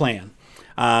that's the plan.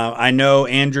 I know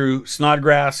Andrew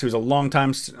Snodgrass, who's a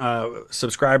longtime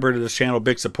subscriber to this channel,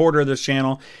 big supporter of this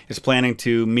channel, is planning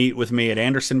to meet with me at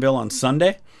Andersonville on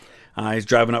Sunday. He's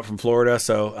driving up from Florida,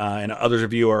 so and others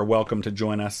of you are welcome to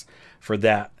join us for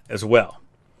that as well.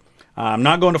 I'm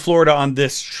not going to Florida on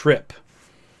this trip.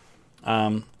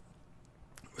 So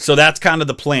that's kind of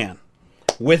the plan.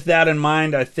 With that in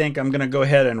mind, I think I'm going to go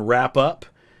ahead and wrap up.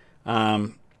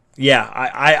 Yeah,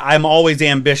 I'm always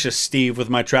ambitious, Steve, with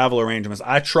my travel arrangements.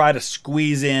 I try to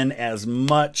squeeze in as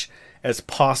much as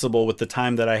possible with the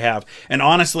time that I have. And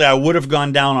honestly, I would have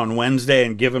gone down on Wednesday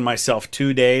and given myself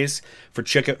 2 days for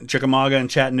Chickamauga and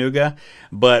Chattanooga,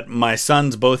 but my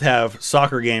sons both have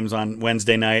soccer games on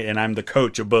Wednesday night, and I'm the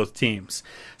coach of both teams.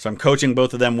 So I'm coaching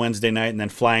both of them Wednesday night and then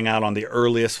flying out on the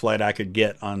earliest flight I could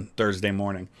get on Thursday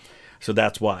morning. So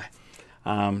that's why.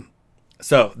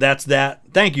 So that's that.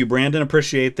 Thank you, Brenden.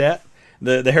 Appreciate that.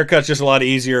 The haircut's just a lot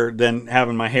easier than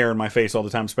having my hair in my face all the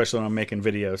time, especially when I'm making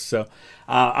videos. So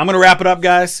I'm going to wrap it up,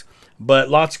 guys. But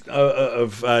lots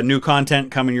of new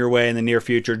content coming your way in the near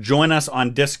future. Join us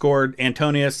on Discord.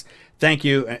 Antonius, thank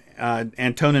you.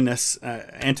 Antoninus,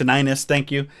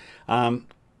 thank you.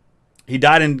 He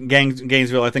died in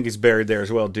Gainesville. I think he's buried there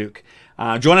as well, Duke.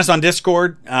 Join us on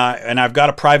Discord, and I've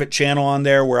got a private channel on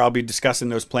there where I'll be discussing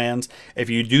those plans. If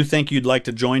you do think you'd like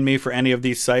to join me for any of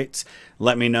these sites,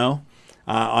 let me know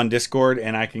on Discord,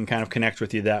 and I can kind of connect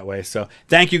with you that way. So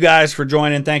thank you guys for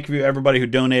joining. Thank you everybody who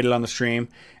donated on the stream,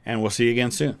 and we'll see you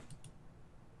again soon.